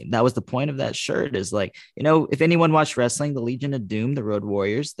identity. And that was the point of that shirt is like, if anyone watched wrestling, the Legion of Doom, the Road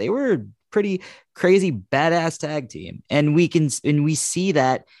Warriors, they were pretty crazy, badass tag team. And we see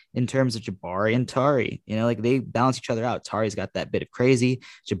that in terms of Jabari and Tari, like they balance each other out. Tari's got that bit of crazy.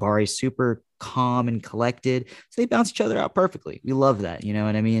 Jabari's super calm and collected. So they balance each other out perfectly. We love that. You know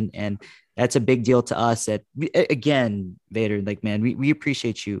what I mean? And that's a big deal to us. Again, Vader, like, man, we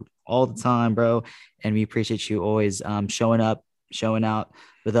appreciate you all the time, bro. And we appreciate you always showing out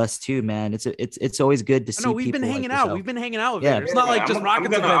with us too, man. It's always good to see. No, we've been hanging out. We've been hanging out with Vader. It's not like just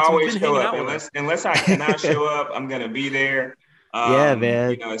Rockets events. Always show up. Unless I cannot show up, I'm gonna be there. Yeah,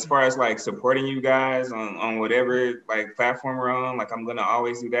 man. As far as like supporting you guys on whatever like platform we're on, like I'm gonna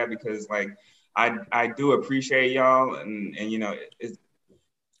always do that because like I do appreciate y'all, and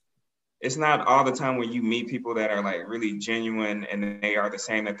it's not all the time when you meet people that are like really genuine and they are the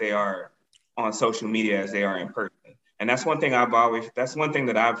same that they are on social media as they are in person. And that's one thing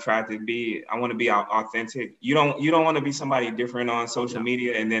that I've tried to be. I want to be authentic. You don't want to be somebody different on social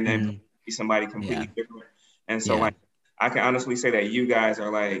media and then be somebody completely different. And so like, I can honestly say that you guys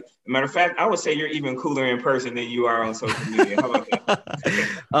are like, matter of fact, I would say you're even cooler in person than you are on social media. How about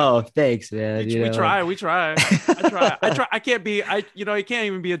that? Oh, thanks, man. We try. I can't be, you can't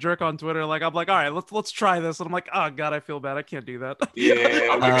even be a jerk on Twitter. Like, I'm like, all right, let's try this. And I'm like, oh God, I feel bad. I can't do that. Yeah.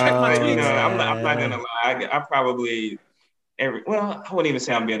 I'm not going to lie. I probably, I wouldn't even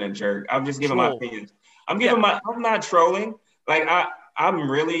say I'm being a jerk. I'm just giving my opinions. I'm not trolling. Like I'm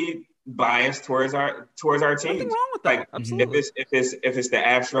really biased towards our team. Nothing wrong with that. Like, absolutely. If it's the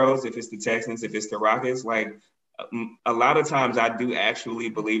Astros, if it's the Texans, if it's the Rockets, like a lot of times I do actually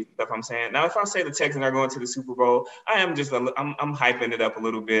believe stuff I'm saying. Now, if I say the Texans are going to the Super Bowl, I'm hyping it up a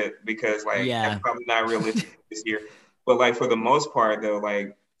little bit because that's probably not realistic this year. But like for the most part though,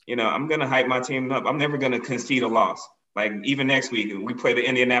 like, I'm gonna hype my team up. I'm never gonna concede a loss. Like even next week, we play the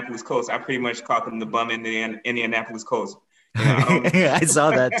Indianapolis Colts. I pretty much caught them the bum in the Indianapolis Colts. I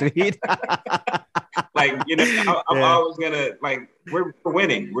saw that tweet. I'm always gonna like we're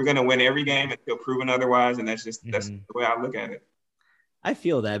winning. We're gonna win every game until proven otherwise, and that's the way I look at it. I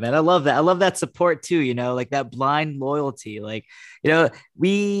feel that, man. I love that. I love that support too. Like that blind loyalty. Like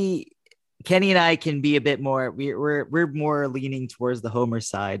Kenny and I can be a bit more. We're more leaning towards the Homer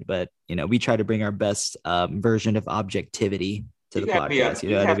side, but we try to bring our best version of objectivity to the podcast.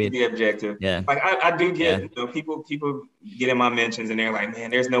 You have to be objective. Yeah. Like I do get, people get in my mentions and they're like, man,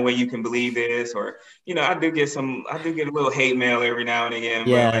 there's no way you can believe this. Or, I do get a little hate mail every now and again.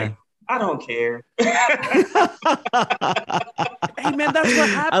 Yeah. But like, I don't care. Hey man, that's what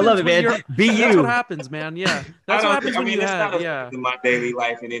happens. I love it, man. Be you. That's what happens, man. Yeah. That's what happens when you have, in my daily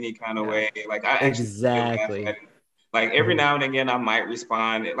life in any kind of way. Like I exactly. Like every now and again I might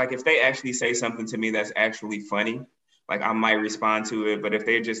respond. Like if they actually say something to me that's actually funny, like I might respond to it, but if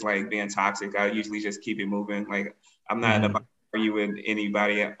they're just like being toxic, I usually just keep it moving. Like I'm not about to argue with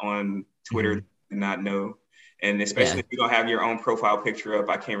anybody on Twitter that I not know. And especially if you don't have your own profile picture up,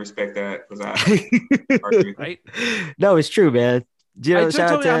 I can't respect that because I right. No, it's true, man. I can't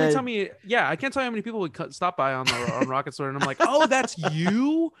tell you how many people would stop by on Rocket Store, and I'm like, oh, that's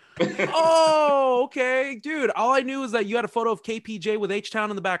you? Oh, okay, dude. All I knew is that you had a photo of KPJ with H-Town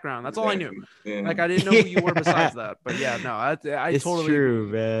in the background. That's all I knew. Yeah. Like, I didn't know who you were besides that. But yeah, no, I it's totally true,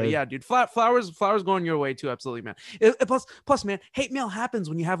 agree. man. But yeah, dude. Flowers going your way too. Absolutely, man. Plus, man, hate mail happens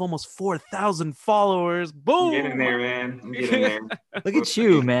when you have almost 4,000 followers. Boom. Get in there, man. Get in there. Look at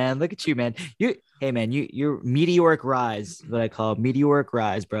you, man. Look at you, man. Hey, man, you're meteoric rise, what I call meteoric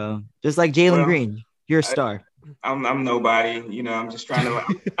rise, bro. Just like Jalen Green, you're a star. I'm nobody, you know. I'm just trying to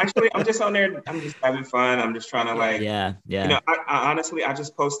actually, I'm just on there. I'm just having fun. I'm just trying to yeah. You know, I honestly, I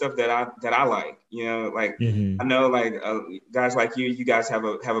just post stuff that I like. You know, like I know like guys like you guys have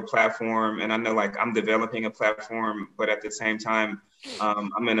a platform, and I know like I'm developing a platform, but at the same time,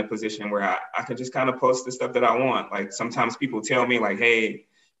 I'm in a position where I can just kind of post the stuff that I want. Like sometimes people tell me like, hey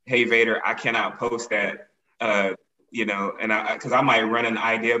Vader, I cannot post that. You know, and because I might run an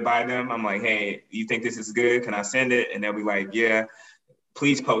idea by them. I'm like, hey, you think this is good? Can I send it? And they'll be like, yeah,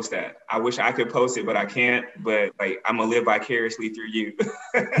 please post that. I wish I could post it, but I can't. But like, I'm gonna live vicariously through you.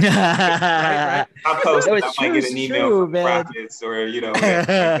 right. I post it. I might get an email from Rockets or, you know,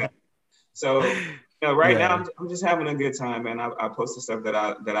 whatever. So, you know, right now I'm just having a good time, man. I post the stuff that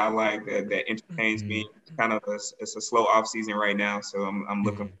I like that entertains me. Kind of it's a slow off season right now, so I'm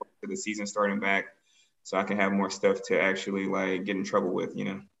looking forward to the season starting back, so I can have more stuff to actually like get in trouble with, you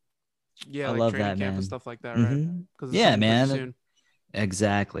know. Yeah, I like love training that, camp man. and stuff like that, right? Yeah, man.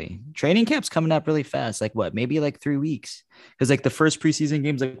 Exactly. Training camp's coming up really fast. Like what? Maybe like 3 weeks. Because like the first preseason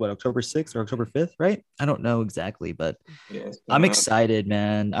game's like what, October 6th or October 5th, right? I don't know exactly, but I'm excited,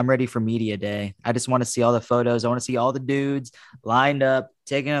 man. I'm ready for media day. I just want to see all the photos. I want to see all the dudes lined up,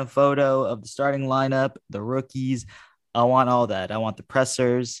 taking a photo of the starting lineup, the rookies. I want all that. I want the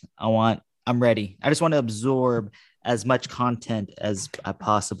pressers. I'm ready. I just want to absorb as much content as I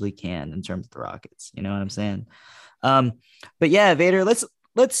possibly can in terms of the Rockets. You know what I'm saying? But yeah, Vader, let's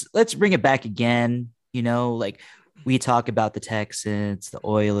bring it back again. You know, like we talk about the Texans, the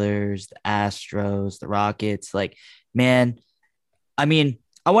Oilers, the Astros, the Rockets. Like, man, I mean,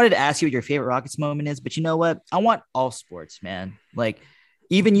 I wanted to ask you what your favorite Rockets moment is, but you know what? I want all sports, man. Like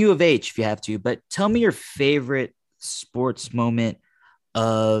even U of H if you have to, but tell me your favorite sports moment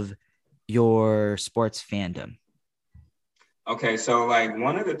of your sports fandom. Okay, so like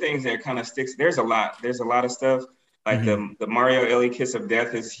one of the things that kind of sticks, there's a lot of stuff. Like the Mario Elie kiss of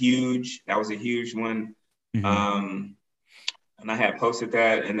death is huge. That was a huge one. And I had posted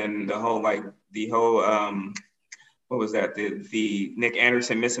that, and then the whole what was that? The Nick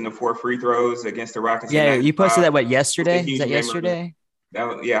Anderson missing the 4 free throws against the Rockets. Yeah, you posted that yesterday? Is that yesterday?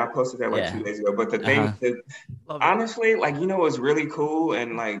 I posted that 2 days ago. But the thing that honestly, like, you know, what's really cool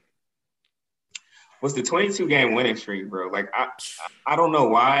and like was the 22-game winning streak, bro. Like I don't know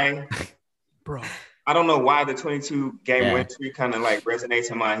why, bro. I don't know why the 22-game win streak kind of like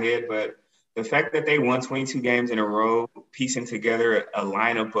resonates in my head, but the fact that they won 22 games in a row, piecing together a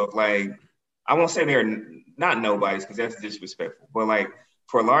lineup of like, I won't say they're not nobodies because that's disrespectful, but like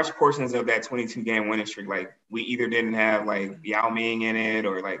for large portions of that 22-game winning streak, like we either didn't have like Yao Ming in it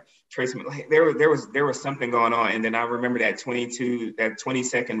or like Tracy, like there was something going on. And then I remember that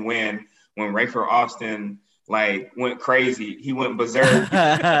 20-second win when Rafer Austin like went crazy. He went berserk.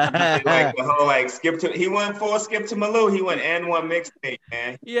 Like the whole like he went full skip to Malou. He went and one mixtape,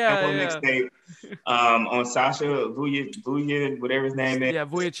 man. Mixtape on Sasha Vujic, whatever his name is. Yeah,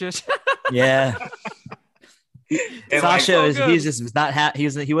 Vujic. Yeah. Sasha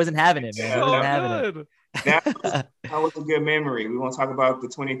he wasn't having it, man. He wasn't having it. That was a good memory. We won't talk about the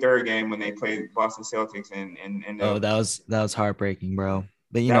 23rd game when they played Boston Celtics and that was heartbreaking, bro.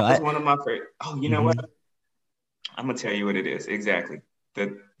 But you that know, was one of my favorite. Oh, you know what? I'm gonna tell you what it is exactly.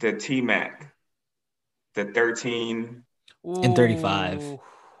 The T-Mac, the 13 and 35.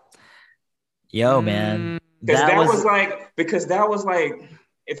 Yo, man, because that was like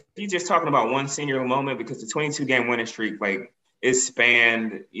if you're just talking about one singular moment, because the 22-game winning streak, like it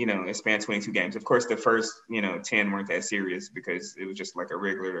spanned 22 games. Of course, the first 10 weren't that serious because it was just like a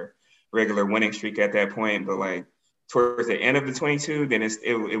regular winning streak at that point. But like towards the end of the 22, then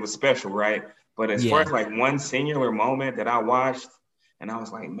it was special, right? But as far as like one singular moment that I watched and I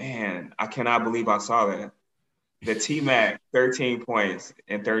was like, man, I cannot believe I saw that. The T-Mac 13 points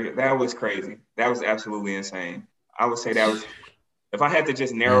and 30, that was crazy. That was absolutely insane. I would say that was, if I had to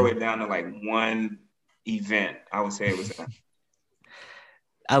just narrow it down to like one event, I would say it was that.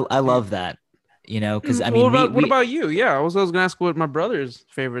 I love that, because I mean, what about you? Yeah, I was going to ask what my brother's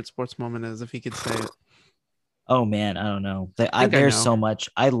favorite sports moment is, if he could say it. Oh man, I don't know. There's so much.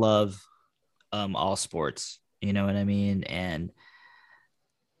 I love all sports. You know what I mean? And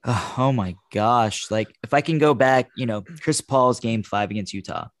oh my gosh, like if I can go back, Chris Paul's game 5 against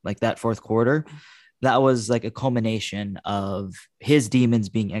Utah, like that fourth quarter, that was like a culmination of his demons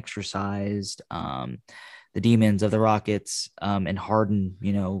being exercised, the demons of the Rockets, and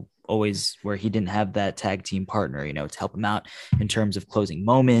Harden, always where he didn't have that tag team partner, to help him out in terms of closing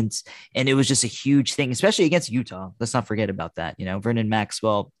moments. And it was just a huge thing, especially against Utah. Let's not forget about that. Vernon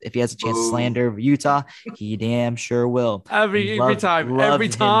Maxwell, if he has a chance to slander Utah, he damn sure will. Every time.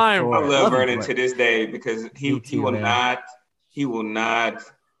 I love Vernon to this day because he will not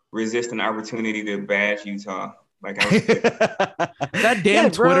resist an opportunity to bash Utah. Like that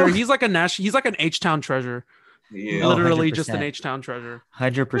damn Twitter. He's like he's like an H-Town treasure. Yeah. Literally just an H-Town treasure.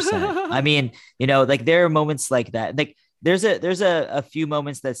 100%. I mean, like there are moments like that. Like there's a few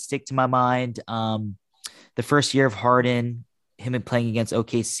moments that stick to my mind. The first year of Harden, him and playing against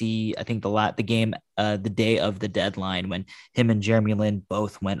OKC, I think the game, the day of the deadline when him and Jeremy Lin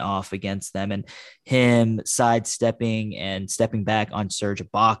both went off against them, and him sidestepping and stepping back on Serge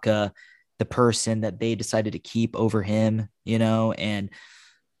Ibaka, the person that they decided to keep over him, and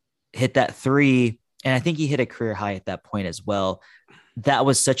hit that 3. And I think he hit a career high at that point as well. That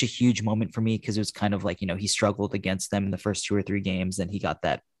was such a huge moment for me because it was kind of like, he struggled against them in the first 2 or 3 games. And he got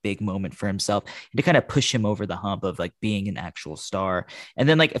that big moment for himself and to kind of push him over the hump of like being an actual star. And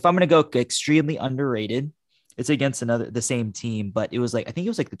then like, if I'm going to go extremely underrated, it's against the same team, but I think it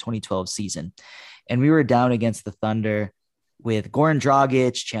was like the 2012 season. And we were down against the Thunder with Goran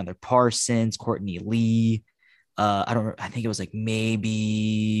Dragic, Chandler Parsons, Courtney Lee. I think it was like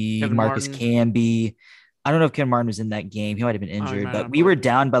maybe Kevin Marcus Martin. Camby. I don't know if Kevin Martin was in that game. He might have been injured, but we were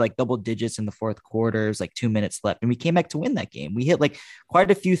down by like double digits in the fourth quarter. It was like 2 minutes left and we came back to win that game. We hit like quite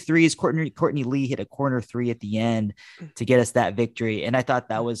a few threes. Courtney Lee hit a corner 3 at the end to get us that victory. And I thought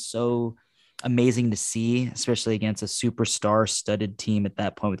that was so amazing to see, especially against a superstar studded team at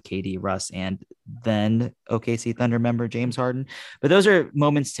that point with KD, Russ, and then OKC Thunder member James Harden. But those are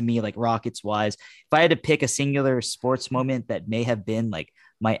moments to me, like Rockets wise. If I had to pick a singular sports moment that may have been like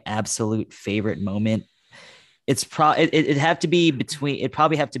my absolute favorite moment, it'd probably have to be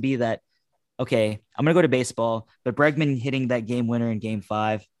that, okay, I'm going to go to baseball, but Bregman hitting that game winner in game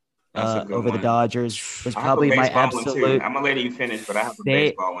 5 over the Dodgers was probably my absolute. I'm gonna let you finish, but I have a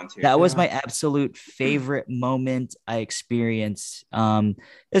baseball one too. That was my absolute favorite moment I experienced.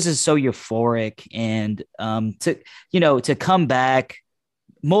 This is so euphoric, and to come back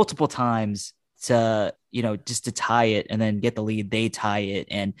multiple times to just to tie it and then get the lead. They tie it,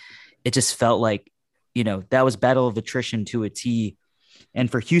 and it just felt like that was battle of attrition to a T,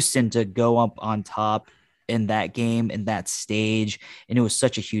 and for Houston to go up on top in that game, in that stage, and it was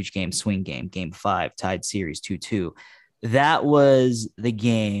such a huge game, swing game 5, tied series 2-2. That was the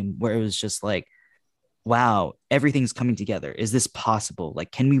game where it was just like, wow, everything's coming together. Is this possible?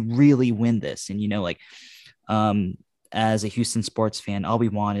 Like, can we really win this? And as a Houston sports fan, all we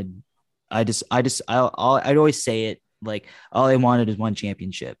wanted, I'd always say it, like, all I wanted is one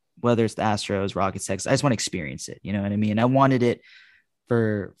championship, whether it's the Astros, Rockets, Texas. I just want to experience it. You know what I mean? I wanted it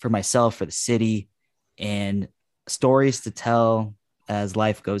for myself, for the city, and stories to tell as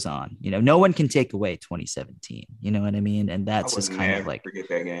life goes on. No one can take away 2017. You know what I mean? And that's just kind of like, forget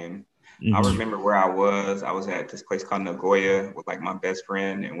that game. Mm-hmm. I remember where I was at this place called Nagoya with like my best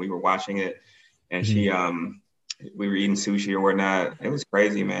friend, and we were watching it, and Mm-hmm. we were eating sushi or whatnot. It was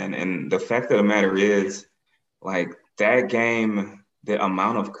crazy, man. And the fact of the matter is, like, that game, the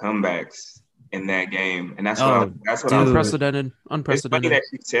amount of comebacks in that game, and that's what unprecedented. It's funny that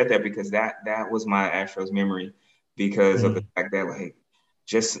you said that because that was my Astros memory, because of the fact that, like,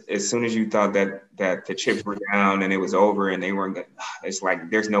 just as soon as you thought that the chips were down and it was over and they weren't, it's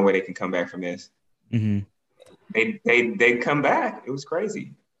like there's no way they can come back from this. Mm-hmm. They come back. It was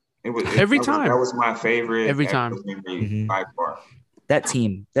crazy. Every time. That was my favorite. Every time. Mm-hmm. By far. That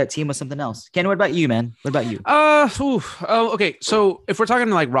team was something else. Ken, what about you, man? What about you? Okay. So if we're talking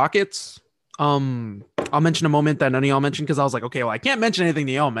like Rockets, I'll mention a moment that none of y'all mentioned because I was like, okay, well, I can't mention anything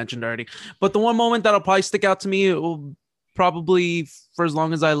that y'all mentioned already. But the one moment that'll probably stick out to me, it will probably for as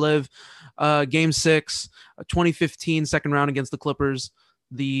long as I live, Game 6, 2015 second round against the Clippers,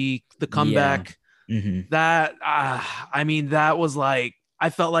 the comeback. Yeah. Mm-hmm. That I mean, that was like,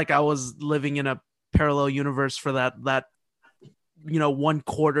 I felt like I was living in a parallel universe for that one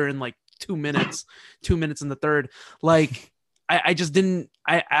quarter in like 2 minutes in the third. Like, I just didn't,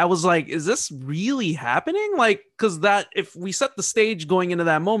 I was like, is this really happening? Like, cause that, if we set the stage going into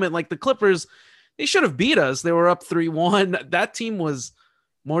that moment, like the Clippers, they should have beat us. They were up 3-1. That team was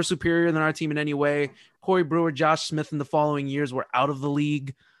more superior than our team in any way. Corey Brewer, Josh Smith in the following years were out of the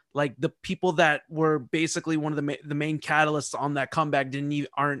league. Like the people that were basically one of the main catalysts on that comeback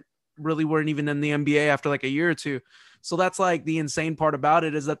weren't even in the NBA after like a year or two. So that's like the insane part about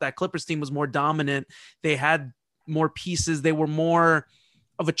it, is that Clippers team was more dominant. They had more pieces. They were more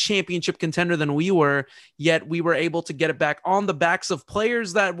of a championship contender than we were, yet we were able to get it back on the backs of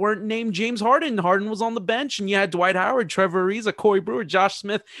players that weren't named James Harden. Harden was on the bench, and you had Dwight Howard, Trevor Ariza, Corey Brewer, Josh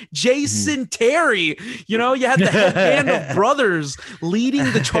Smith, Jason Terry. You know, you had the headband of brothers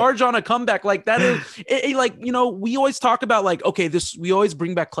leading the charge on a comeback like that. Like, you know, we always talk about like, okay, we always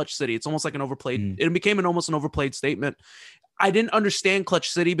bring back Clutch City. It's almost like an overplayed. It became almost an overplayed statement. I didn't understand Clutch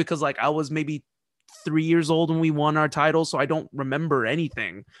City because like I was maybe 3 years old when we won our title, so I don't remember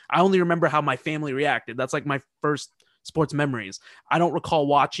anything. I only remember how my family reacted. That's like my first sports memories. I don't recall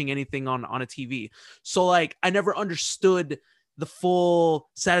watching anything on a TV. So like I never understood the full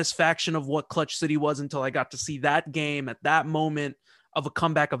satisfaction of what Clutch City was until I got to see that game at that moment of a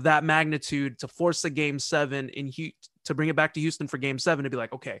comeback of that magnitude to force a Game 7 to bring it back to Houston for Game 7 to be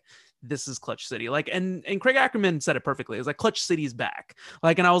like, okay, this is Clutch City. Like, and Craig Ackerman said it perfectly. It was like Clutch City's back.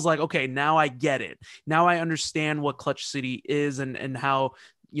 Like, and I was like, okay, now I get it. Now I understand what Clutch City is and how,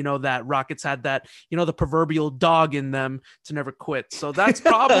 you know, that Rockets had that, you know, the proverbial dog in them to never quit. So that's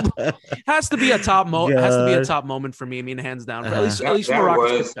probably has to be a top moment for me. I mean, hands down, at least from a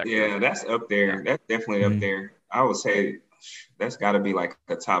Rockets perspective. Yeah, that's up there. That's definitely up there. I would say that's got to be like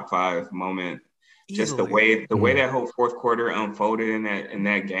a top 5 moment. Just the way that whole fourth quarter unfolded in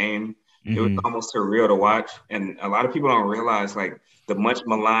that game, it was almost surreal to watch. And a lot of people don't realize like the much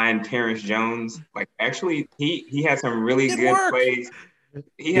maligned Terrence Jones, like actually he had some really good plays.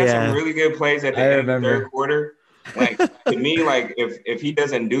 He had some really good plays at the end of the third quarter. Like to me, like if he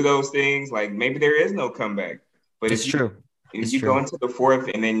doesn't do those things, like maybe there is no comeback. But it's true. If you go into the fourth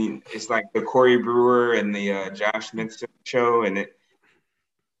and then it's like the Corey Brewer and the Josh Smith show and it.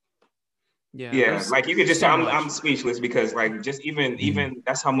 Yeah, like you could just I'm speechless because like just even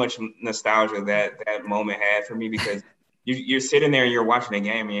that's how much nostalgia that moment had for me, because you're sitting there and you're watching the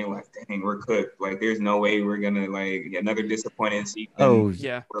game and you're like, dang, we're cooked. Like there's no way we're gonna like another disappointing season.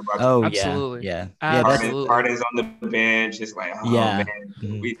 Absolutely. Harden's on the bench. It's like, man,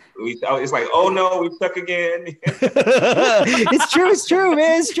 it's like, oh no, we suck again. It's true,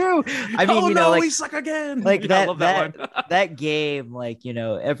 man. It's true. I mean, we suck again. Like that game, like, you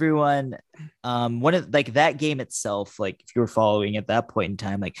know, everyone one of like that game itself, like if you were following at that point in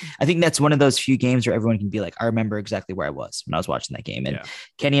time, like I think that's one of those few games where everyone can be like, I remember exactly where I was when I was watching that game. And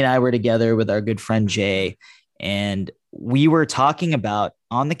Kenny and I were together with our good friend Jay, and we were talking about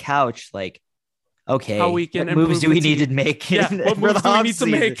on the couch, like, okay, how we can what moves do we need to make? What moves do we need to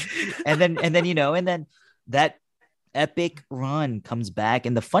make? and then you know, and then that epic run comes back.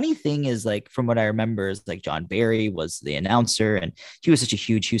 And the funny thing is, like, from what I remember, is like John Barry was the announcer and he was such a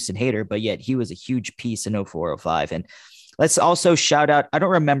huge Houston hater, but yet he was a huge piece in 04-05. And let's also shout out, I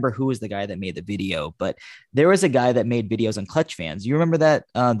don't remember who was the guy that made the video, but there was a guy that made videos on Clutch Fans. You remember that?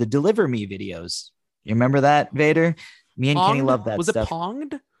 The Deliver Me videos. You remember that, Vader? Me and Kenny love that stuff. Was it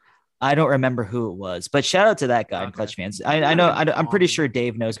Ponged? I don't remember who it was, but shout out to that guy in Clutch Fans. I know, I'm pretty sure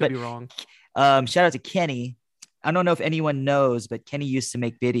Dave knows, but be wrong. Shout out to Kenny. I don't know if anyone knows, but Kenny used to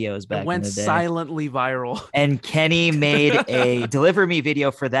make videos back in the day. Silently viral. And Kenny made a Deliver Me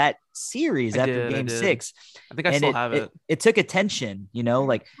video for that series after Game 6. I think I still have it. It took attention, you know,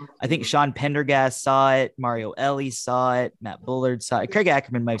 like I think Sean Pendergast saw it, Mario Ellie saw it, Matt Bullard saw it, Craig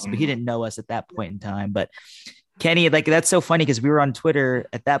Ackerman might have, but he didn't know us at that point in time. But Kenny, like, that's so funny because we were on Twitter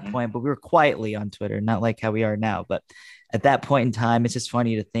at that point, but we were quietly on Twitter, not like how we are now. But at that point in time, it's just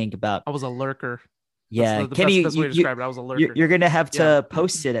funny to think about. I was a lurker. Yeah, the Kenny, best way to describe it. I was a lurker. You're gonna have to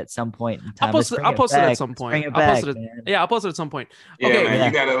post it at some point in time. I'll post it at some point. I'll post it at some point. Okay, man,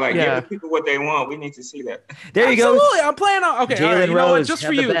 you gotta give the people what they want. We need to see that. There you go. Absolutely, I'm playing on. Okay, all right, you know what? Just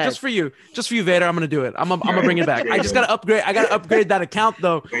for you, Vader. I'm gonna do it. I'm gonna bring it back. I just gotta upgrade. I gotta upgrade that account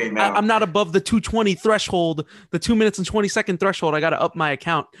though. I'm not above the 220 threshold, the 2 minutes and 20 second threshold. I gotta up my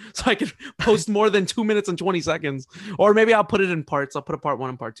account so I can post more than 2 minutes and 20 seconds. Or maybe I'll put it in parts. I'll put a part 1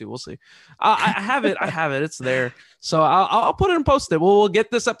 and part 2. We'll see. I have it. It's there. So I'll put it and post it. We'll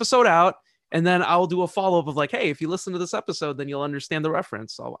get this episode out, and then I'll do a follow-up of like, hey, if you listen to this episode, then you'll understand the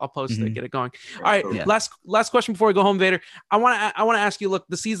reference. So I'll post it, get it going. All right. Yeah. Last question before we go home, Vader. I want to ask you, look,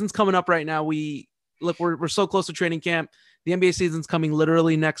 the season's coming up right now. We're so close to training camp. The NBA season's coming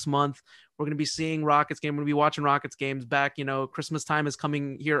literally next month. We're going to be seeing Rockets game. We're going to be watching Rockets games back. You know, Christmas time is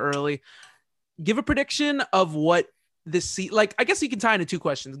coming here early. Give a prediction of what this like, I guess you can tie into 2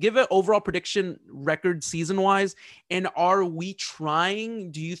 questions. Give an overall prediction record season wise, and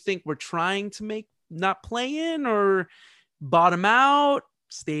do you think we're trying to make not play in, or bottom out,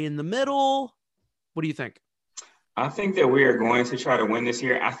 stay in the middle? What do you think? I think that we are going to try to win this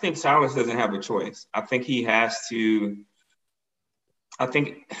year. I think Silas doesn't have a choice. I think he has to. I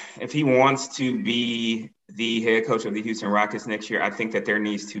think if he wants to be the head coach of the Houston Rockets next year, I think that there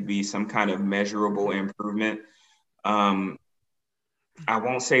needs to be some kind of measurable improvement. I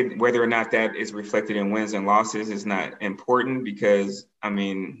won't say whether or not that is reflected in wins and losses is not important, because, I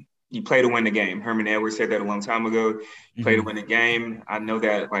mean, you play to win the game. Herman Edwards said that a long time ago. You play to win the game. I know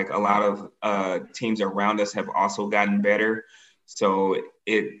that, like, a lot of teams around us have also gotten better. So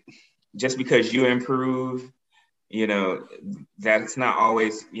just because you improve, you know, that's not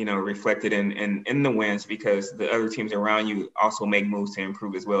always, you know, reflected in the wins, because the other teams around you also make moves to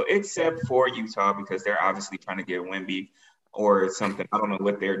improve as well, except for Utah, because they're obviously trying to get Wemby or something. I don't know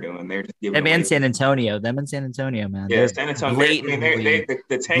what they're doing. They're just giving them in San Antonio, man. Yeah, San Antonio.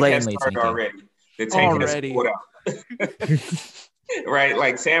 The tank has started already. The tank has pulled out. Right,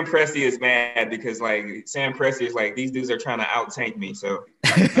 like Sam Presti is mad because, like, Sam Presti is like, these dudes are trying to out tank me. So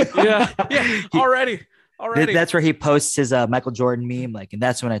yeah, already. That's where he posts his Michael Jordan meme, like, and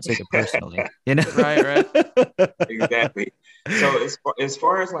that's when I took it personally. You know, right. Exactly. So as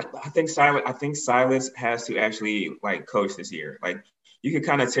far as, like, I think Silas has to actually, like, coach this year. Like, you could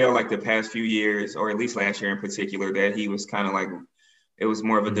kind of tell, like, the past few years, or at least last year in particular, that he was kind of like, it was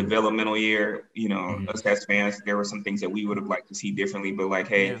more of a developmental year. You know, us as fans, there were some things that we would have liked to see differently. But, like,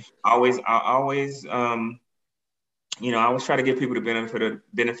 hey, I always you know, I always try to give people the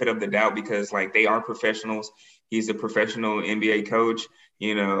benefit of the doubt, because, like, they are professionals. He's a professional NBA coach.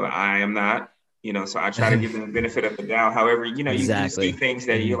 You know, I am not. You know, so I try to give them the benefit of the doubt. However, you know, you do see things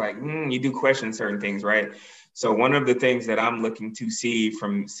that you're like, you do question certain things, right? So one of the things that I'm looking to see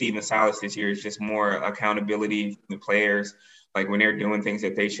from Stephen Silas this year is just more accountability from the players, like when they're doing things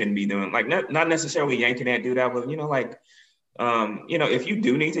that they shouldn't be doing, like not necessarily yanking that dude out, but, you know, like, you know, if you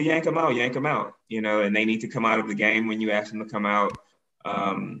do need to yank them out, you know, and they need to come out of the game when you ask them to come out.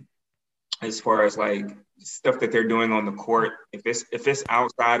 As far as, like, stuff that they're doing on the court, if it's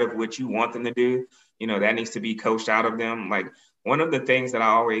outside of what you want them to do, you know, that needs to be coached out of them. Like, one of the things that I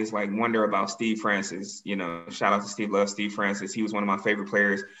always, like, wonder about Steve Francis, you know, shout out to Steve, love Steve Francis. He was one of my favorite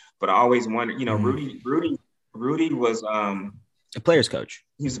players, but I always wonder, you know, Rudy was a player's coach.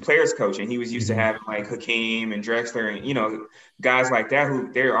 He was a player's coach, and he was used to having, like, Hakeem and Drexler and, you know, guys like that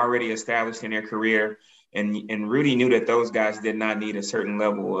who they're already established in their career. And Rudy knew that those guys did not need a certain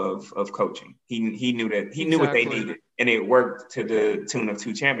level of coaching. He knew what they needed, and it worked to the tune of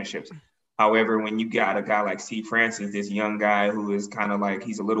 2 championships. However, when you got a guy like Steve Francis, this young guy who is kind of like,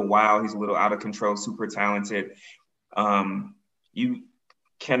 he's a little wild, he's a little out of control, super talented, you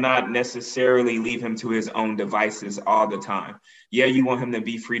cannot necessarily leave him to his own devices all the time. Yeah, you want him to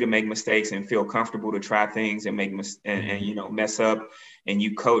be free to make mistakes and feel comfortable to try things and and you know, mess up, and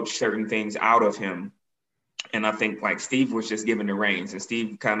you coach certain things out of him. And I think, like, Steve was just given the reins, and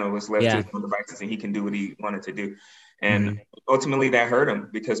Steve kind of was left to his own devices, and he can do what he wanted to do. And ultimately that hurt him,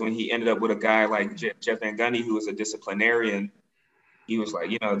 because when he ended up with a guy like Jeff Van Gundy, who was a disciplinarian, he was like,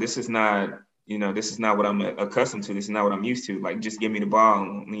 you know, this is not what I'm accustomed to. This is not what I'm used to. Like, just give me the ball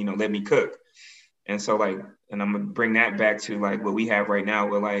and, you know, let me cook. And so, like, and I'm going to bring that back to, like, what we have right now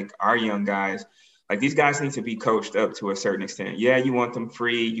with, like, our young guys. Like, these guys need to be coached up to a certain extent. Yeah, you want them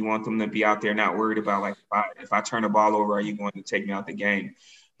free. You want them to be out there not worried about, like, if I turn the ball over, are you going to take me out the game?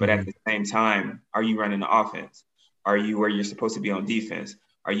 But at the same time, are you running the offense? Are you where you're supposed to be on defense?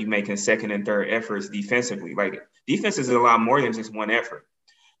 Are you making second and third efforts defensively? Like, defense is a lot more than just one effort.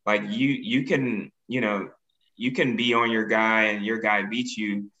 Like, you can be on your guy and your guy beats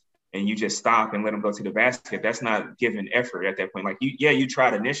you, and you just stop and let him go to the basket. That's not giving effort at that point. Like, you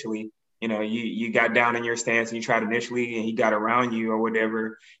tried initially. You know, you got down in your stance and you tried initially, and he got around you or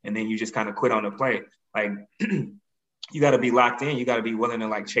whatever, and then you just kind of quit on the play. Like, you got to be locked in. You got to be willing to,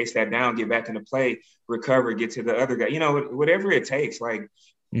 like, chase that down, get back into play, recover, get to the other guy. You know, whatever it takes. Like,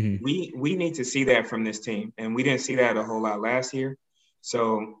 we need to see that from this team, and we didn't see that a whole lot last year.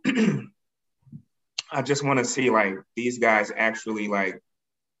 So I just want to see, like, these guys actually, like,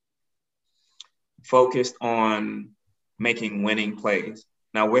 focused on making winning plays.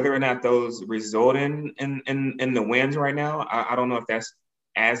 Now, whether or not those result in the wins right now, I don't know if that's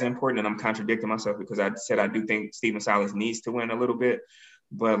as important, and I'm contradicting myself, because I said I do think Stephen Silas needs to win a little bit.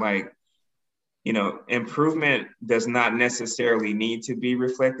 But, like, you know, improvement does not necessarily need to be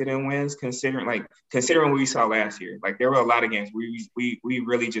reflected in wins, considering what we saw last year. Like, there were a lot of games we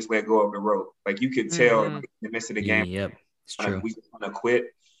really just let go of the rope. Like, you could tell in the midst of the game, it's true. We just want to quit.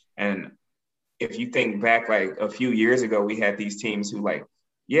 And if you think back, like, a few years ago, we had these teams who, like,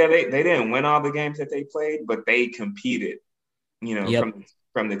 yeah, they didn't win all the games that they played, but they competed, you know,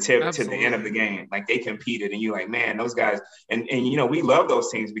 from the tip to the end of the game. Like they competed, and you're like, man, those guys, and you know, we love those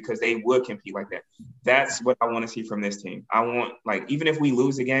teams because they would compete like that. That's what I want to see from this team. I want, like, even if we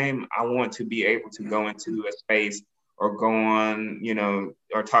lose a game, I want to be able to go into a space or go on, you know,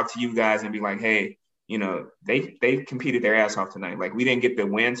 or talk to you guys and be like, hey, you know, they competed their ass off tonight. Like we didn't get the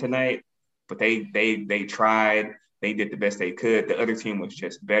win tonight, but they tried. They did the best they could. The other team was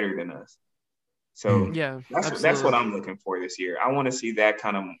just better than us. So that's what I'm looking for this year. I want to see that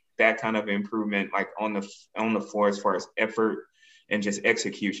kind of improvement, like on the floor as far as effort and just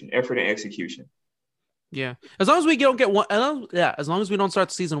execution. Yeah, as long as we don't get one. As long as we don't start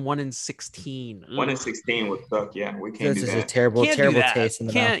the season 1-16. 1-16 would suck. Yeah, we can't do that. This is a terrible taste in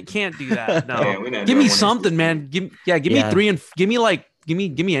the mouth. Can't do that. No, yeah, give me something, man. Give me 3 and give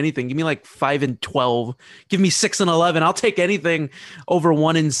me anything. Give me like 5-12. Give me 6-11. I'll take anything over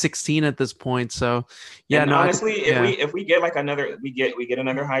 1-16 at this point. So yeah, and honestly, if we get like another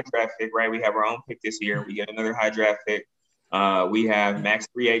high draft pick, right? We have our own pick this year. We get another high draft pick. We have max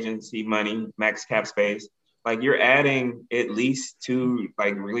free agency money, max cap space. Like you're adding at least 2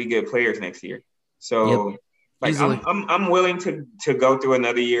 like really good players next year. So like I'm willing to go through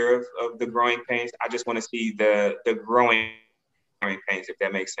another year of the growing pains. I just want to see the growing pains, if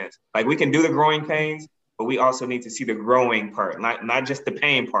that makes sense. Like we can do the growing pains, but we also need to see the growing part, not just the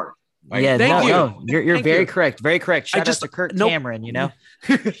pain part. Like, you're very correct. Very correct. Shout out to Kirk Cameron, you know.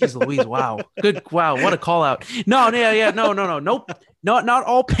 Jeez Louise, wow. Good. Wow, what a call out. No, nope. Not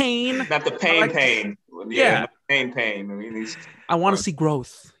all pain. Not the pain. Yeah. Pain. I want to see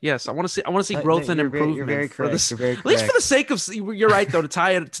growth. Yes, I want to see growth and improvement. You're very correct. At least for the sake of, you're right though, to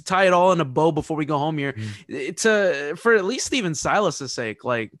tie it all in a bow before we go home here. For at least Steven Silas's sake,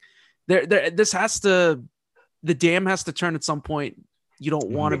 like the dam has to turn at some point. You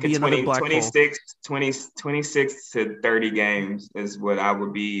don't want to be another black 26 to 30 games is what I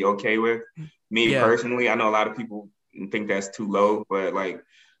would be okay with. Me personally, I know a lot of people think that's too low, but like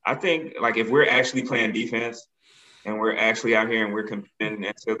I think like if we're actually playing defense and we're actually out here and we're competing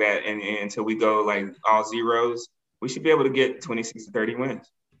until we go like all zeros, we should be able to get 26 to 30 wins.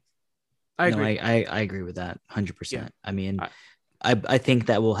 I agree. I agree with that 100%. Yeah. I mean, I think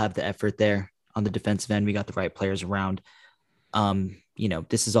that we'll have the effort there on the defensive end. We got the right players around. You know,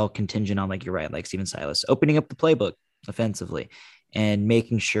 this is all contingent on, like you're right, like Steven Silas opening up the playbook offensively and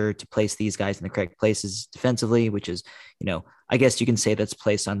making sure to place these guys in the correct places defensively, which is, you know, I guess you can say that's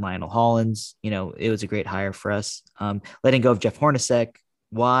placed on Lionel Hollins. You know, it was a great hire for us. Letting go of Jeff Hornacek.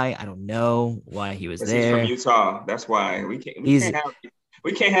 Why? I don't know why he was there. He's from Utah. That's why we can't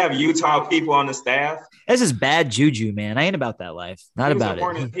have Utah people on the staff. This is bad juju, man. I ain't about that life. Not about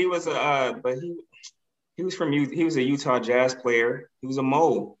it. He was he was a Utah Jazz player. He was a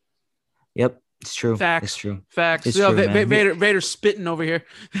mole. Yep, it's true. Facts. It's true. Facts. It's true, Vader spitting over here.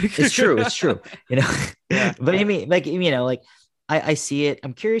 It's true. You know, but I mean, like, you know, like I see it.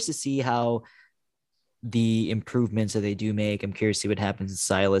 I'm curious to see how the improvements that they do make. I'm curious to see what happens to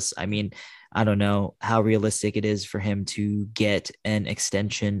Silas. I mean, I don't know how realistic it is for him to get an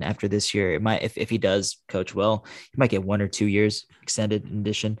extension after this year. It might, if he does coach well, he might get 1 or 2 years extended in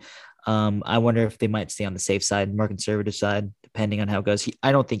addition. I wonder if they might stay on the safe side, more conservative side, depending on how it goes.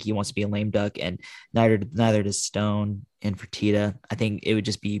 I don't think he wants to be a lame duck, and neither does Stone and Fertitta. I think it'd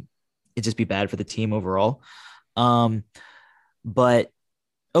just be bad for the team overall. But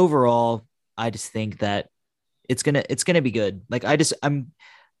overall, I just think that it's gonna be good. Like I'm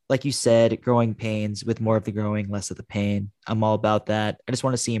like you said, growing pains with more of the growing, less of the pain. I'm all about that. I just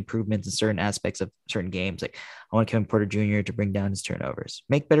want to see improvements in certain aspects of certain games. Like I want Kevin Porter Jr. to bring down his turnovers,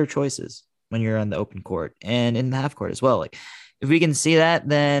 make better choices when you're on the open court and in the half court as well. Like if we can see that,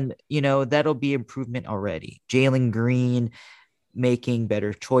 then, you know, that'll be improvement already. Jalen Green making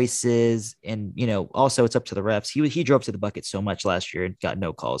better choices. And, you know, also it's up to the refs. He drove to the bucket so much last year and got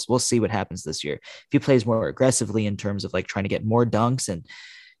no calls. We'll see what happens this year. If he plays more aggressively in terms of like trying to get more dunks, and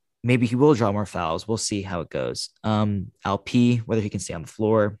maybe he will draw more fouls. We'll see how it goes. Alp, whether he can stay on the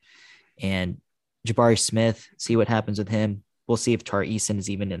floor, and Jabari Smith, see what happens with him. We'll see if Tar Eason is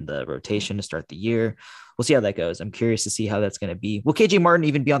even in the rotation to start the year. We'll see how that goes. I'm curious to see how that's going to be. Will KJ Martin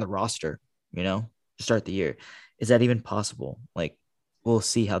even be on the roster, you know, to start the year? Is that even possible? Like, we'll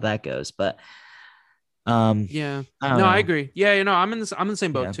see how that goes. But I agree. Yeah, you know, I'm in the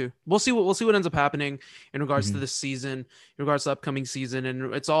same boat too. We'll see what ends up happening in regards to this season, in regards to the upcoming season,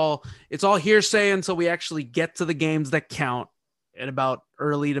 and it's all hearsay until we actually get to the games that count in about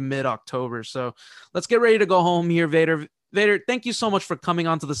early to mid October. So let's get ready to go home here, Vader. Vader, thank you so much for coming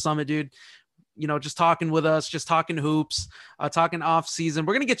onto the summit, dude. just talking with us, just talking hoops, talking off season.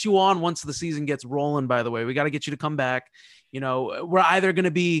 We're going to get you on once the season gets rolling, by the way. We got to get you to come back. We're either going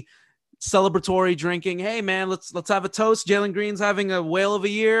to be celebratory drinking. Hey man, let's have a toast. Jalen Green's having a whale of a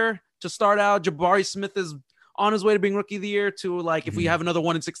year to start out. Jabari Smith is on his way to being rookie of the year, to like, if we have another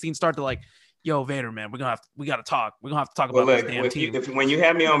 1-16 start, to like, yo, Vader, man, we got to talk. We're gonna have to talk about this damn team. When you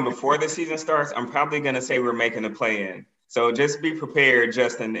have me on before the season starts, I'm probably gonna say we're making a play-in. So just be prepared,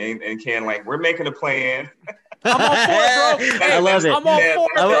 Justin and Ken. Like, we're making a play-in. I'm all for it, bro. I love it. I'm all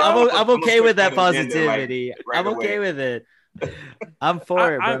for it. I'm okay with that positivity. Like, right I'm okay away. with it. I'm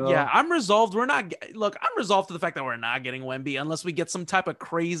for it, bro. I'm resolved. I'm resolved to the fact that we're not getting Wemby unless we get some type of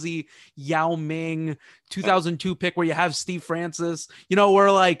crazy Yao Ming 2002 pick where you have Steve Francis.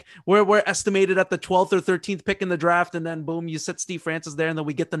 We're estimated at the 12th or 13th pick in the draft, and then boom, you sit Steve Francis there, and then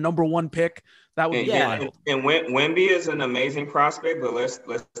we get the number 1 pick. That would be wild. And Wemby is an amazing prospect, but let's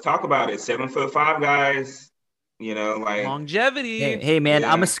talk about it. 7'5" guys. Longevity. Hey man,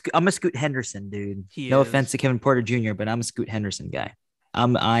 yeah. I'm a Scoot Henderson dude. No offense to Kevin Porter Jr., but I'm a Scoot Henderson guy.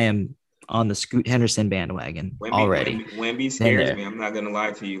 I am on the Scoot Henderson bandwagon already. Wemby scares me. I'm not gonna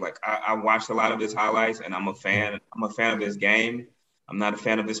lie to you. Like, I watched a lot of his highlights, and I'm a fan. I'm a fan of his game. I'm not a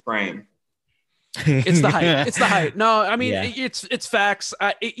fan of his frame. It's the height. No, I mean, it's facts.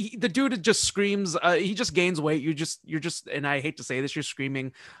 The dude just screams. He just gains weight. You're just, and I hate to say this, you're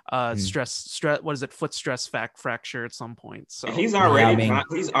screaming stress. What is it? Foot stress fracture at some point. So he's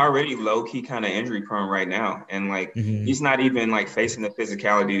already low key kind of injury prone right now, and like he's not even like facing the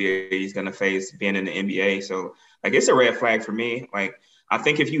physicality that he's gonna face being in the NBA. So like, it's a red flag for me. Like, I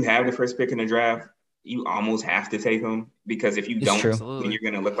think if you have the first pick in the draft, you almost have to take him, because if you don't, then you're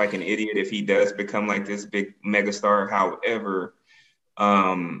going to look like an idiot if he does become like this big megastar. However,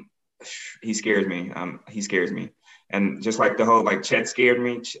 he scares me. He scares me. And just like the whole, like, Chet scared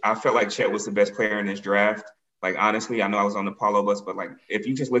me. I felt like Chet was the best player in this draft. Like, honestly, I know I was on the Paulo bus, but like, if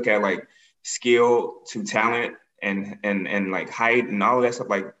you just look at like skill to talent and like height and all of that stuff,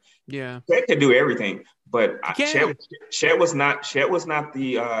 like, Chet could do everything. But Chet was not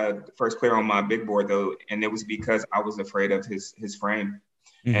the first player on my big board, though, and it was because I was afraid of his frame,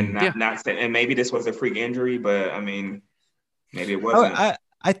 and and maybe this was a freak injury, but I mean, maybe it wasn't.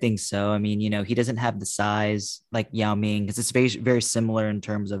 I think so. I mean, he doesn't have the size like Yao Ming, because it's very similar in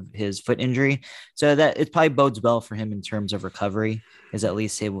terms of his foot injury. So that it probably bodes well for him in terms of recovery, is at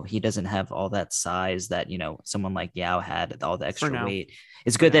least he doesn't have all that size that, someone like Yao had, all the extra weight.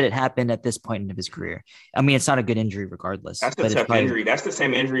 It's good that it happened at this point in his career. I mean, it's not a good injury regardless. That's a tough injury. That's the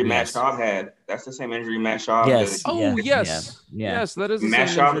same injury Matt Schaub had. That's the same injury Matt Schaub had. Yes, that is the Matt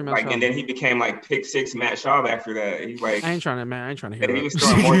same Schaub. injury Like, and then he became like pick 6 Matt Schaub after that. He's like, I ain't trying to hear. He was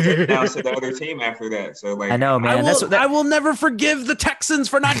throwing more touchdowns to the other team after that. So like, I know, man. I will never forgive the Texans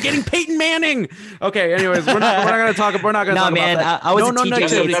for not getting Peyton Manning. Okay, anyways, we're not going to talk. We're not going to talk man, about that. I was a TJ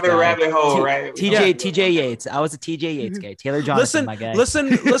Yates another guy. rabbit hole, right? TJ Yates. I was a TJ Yates guy. Taylor Johnson, my guy.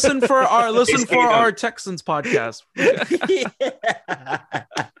 Listen for our Texans podcast.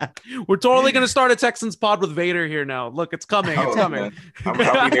 We're totally going to start a Texans pod with Vader here now. Look, it's coming. It's coming. I'm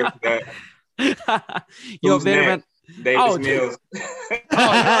probably there for that. Yo, Vader, man. Davis Mills.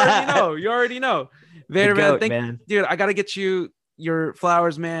 You already know. Vader, man, dude, I got to get you your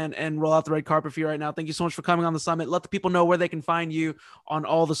flowers, man, and roll out the red carpet for you right now. Thank you so much for coming on the summit. Let the people know where they can find you on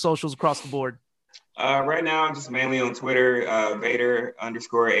all the socials across the board. Right now, I'm just mainly on Twitter,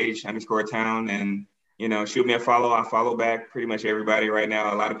 Vader_H_town, and shoot me a follow. I follow back pretty much everybody right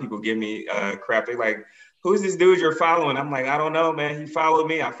now. A lot of people give me crap. They're like, "Who's this dude you're following?" I'm like, "I don't know, man. He followed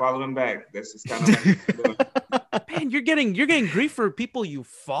me. I follow him back." That's just kind of like, man, you're getting grief for people you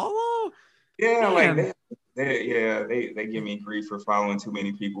follow. Yeah, man. Like they give me grief for following too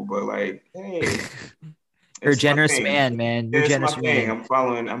many people, but like, hey. You're a generous man. You're a generous man. I'm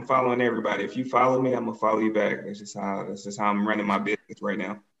following everybody. If you follow me, I'm gonna follow you back. That's just how I'm running my business right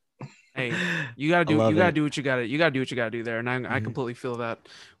now. Hey, you gotta do what you gotta do there, and I completely feel that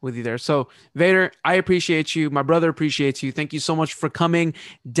with you there. So Vader, I appreciate you. My brother appreciates you. Thank you so much for coming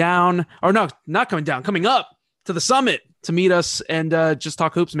down, or no, not coming down, coming up to the summit to meet us and just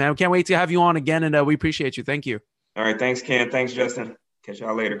talk hoops, man. We can't wait to have you on again, and we appreciate you. Thank you. All right, thanks, Ken. Thanks, Justin. Catch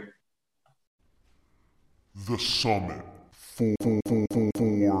y'all later. The Summit for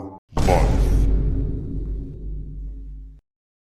life.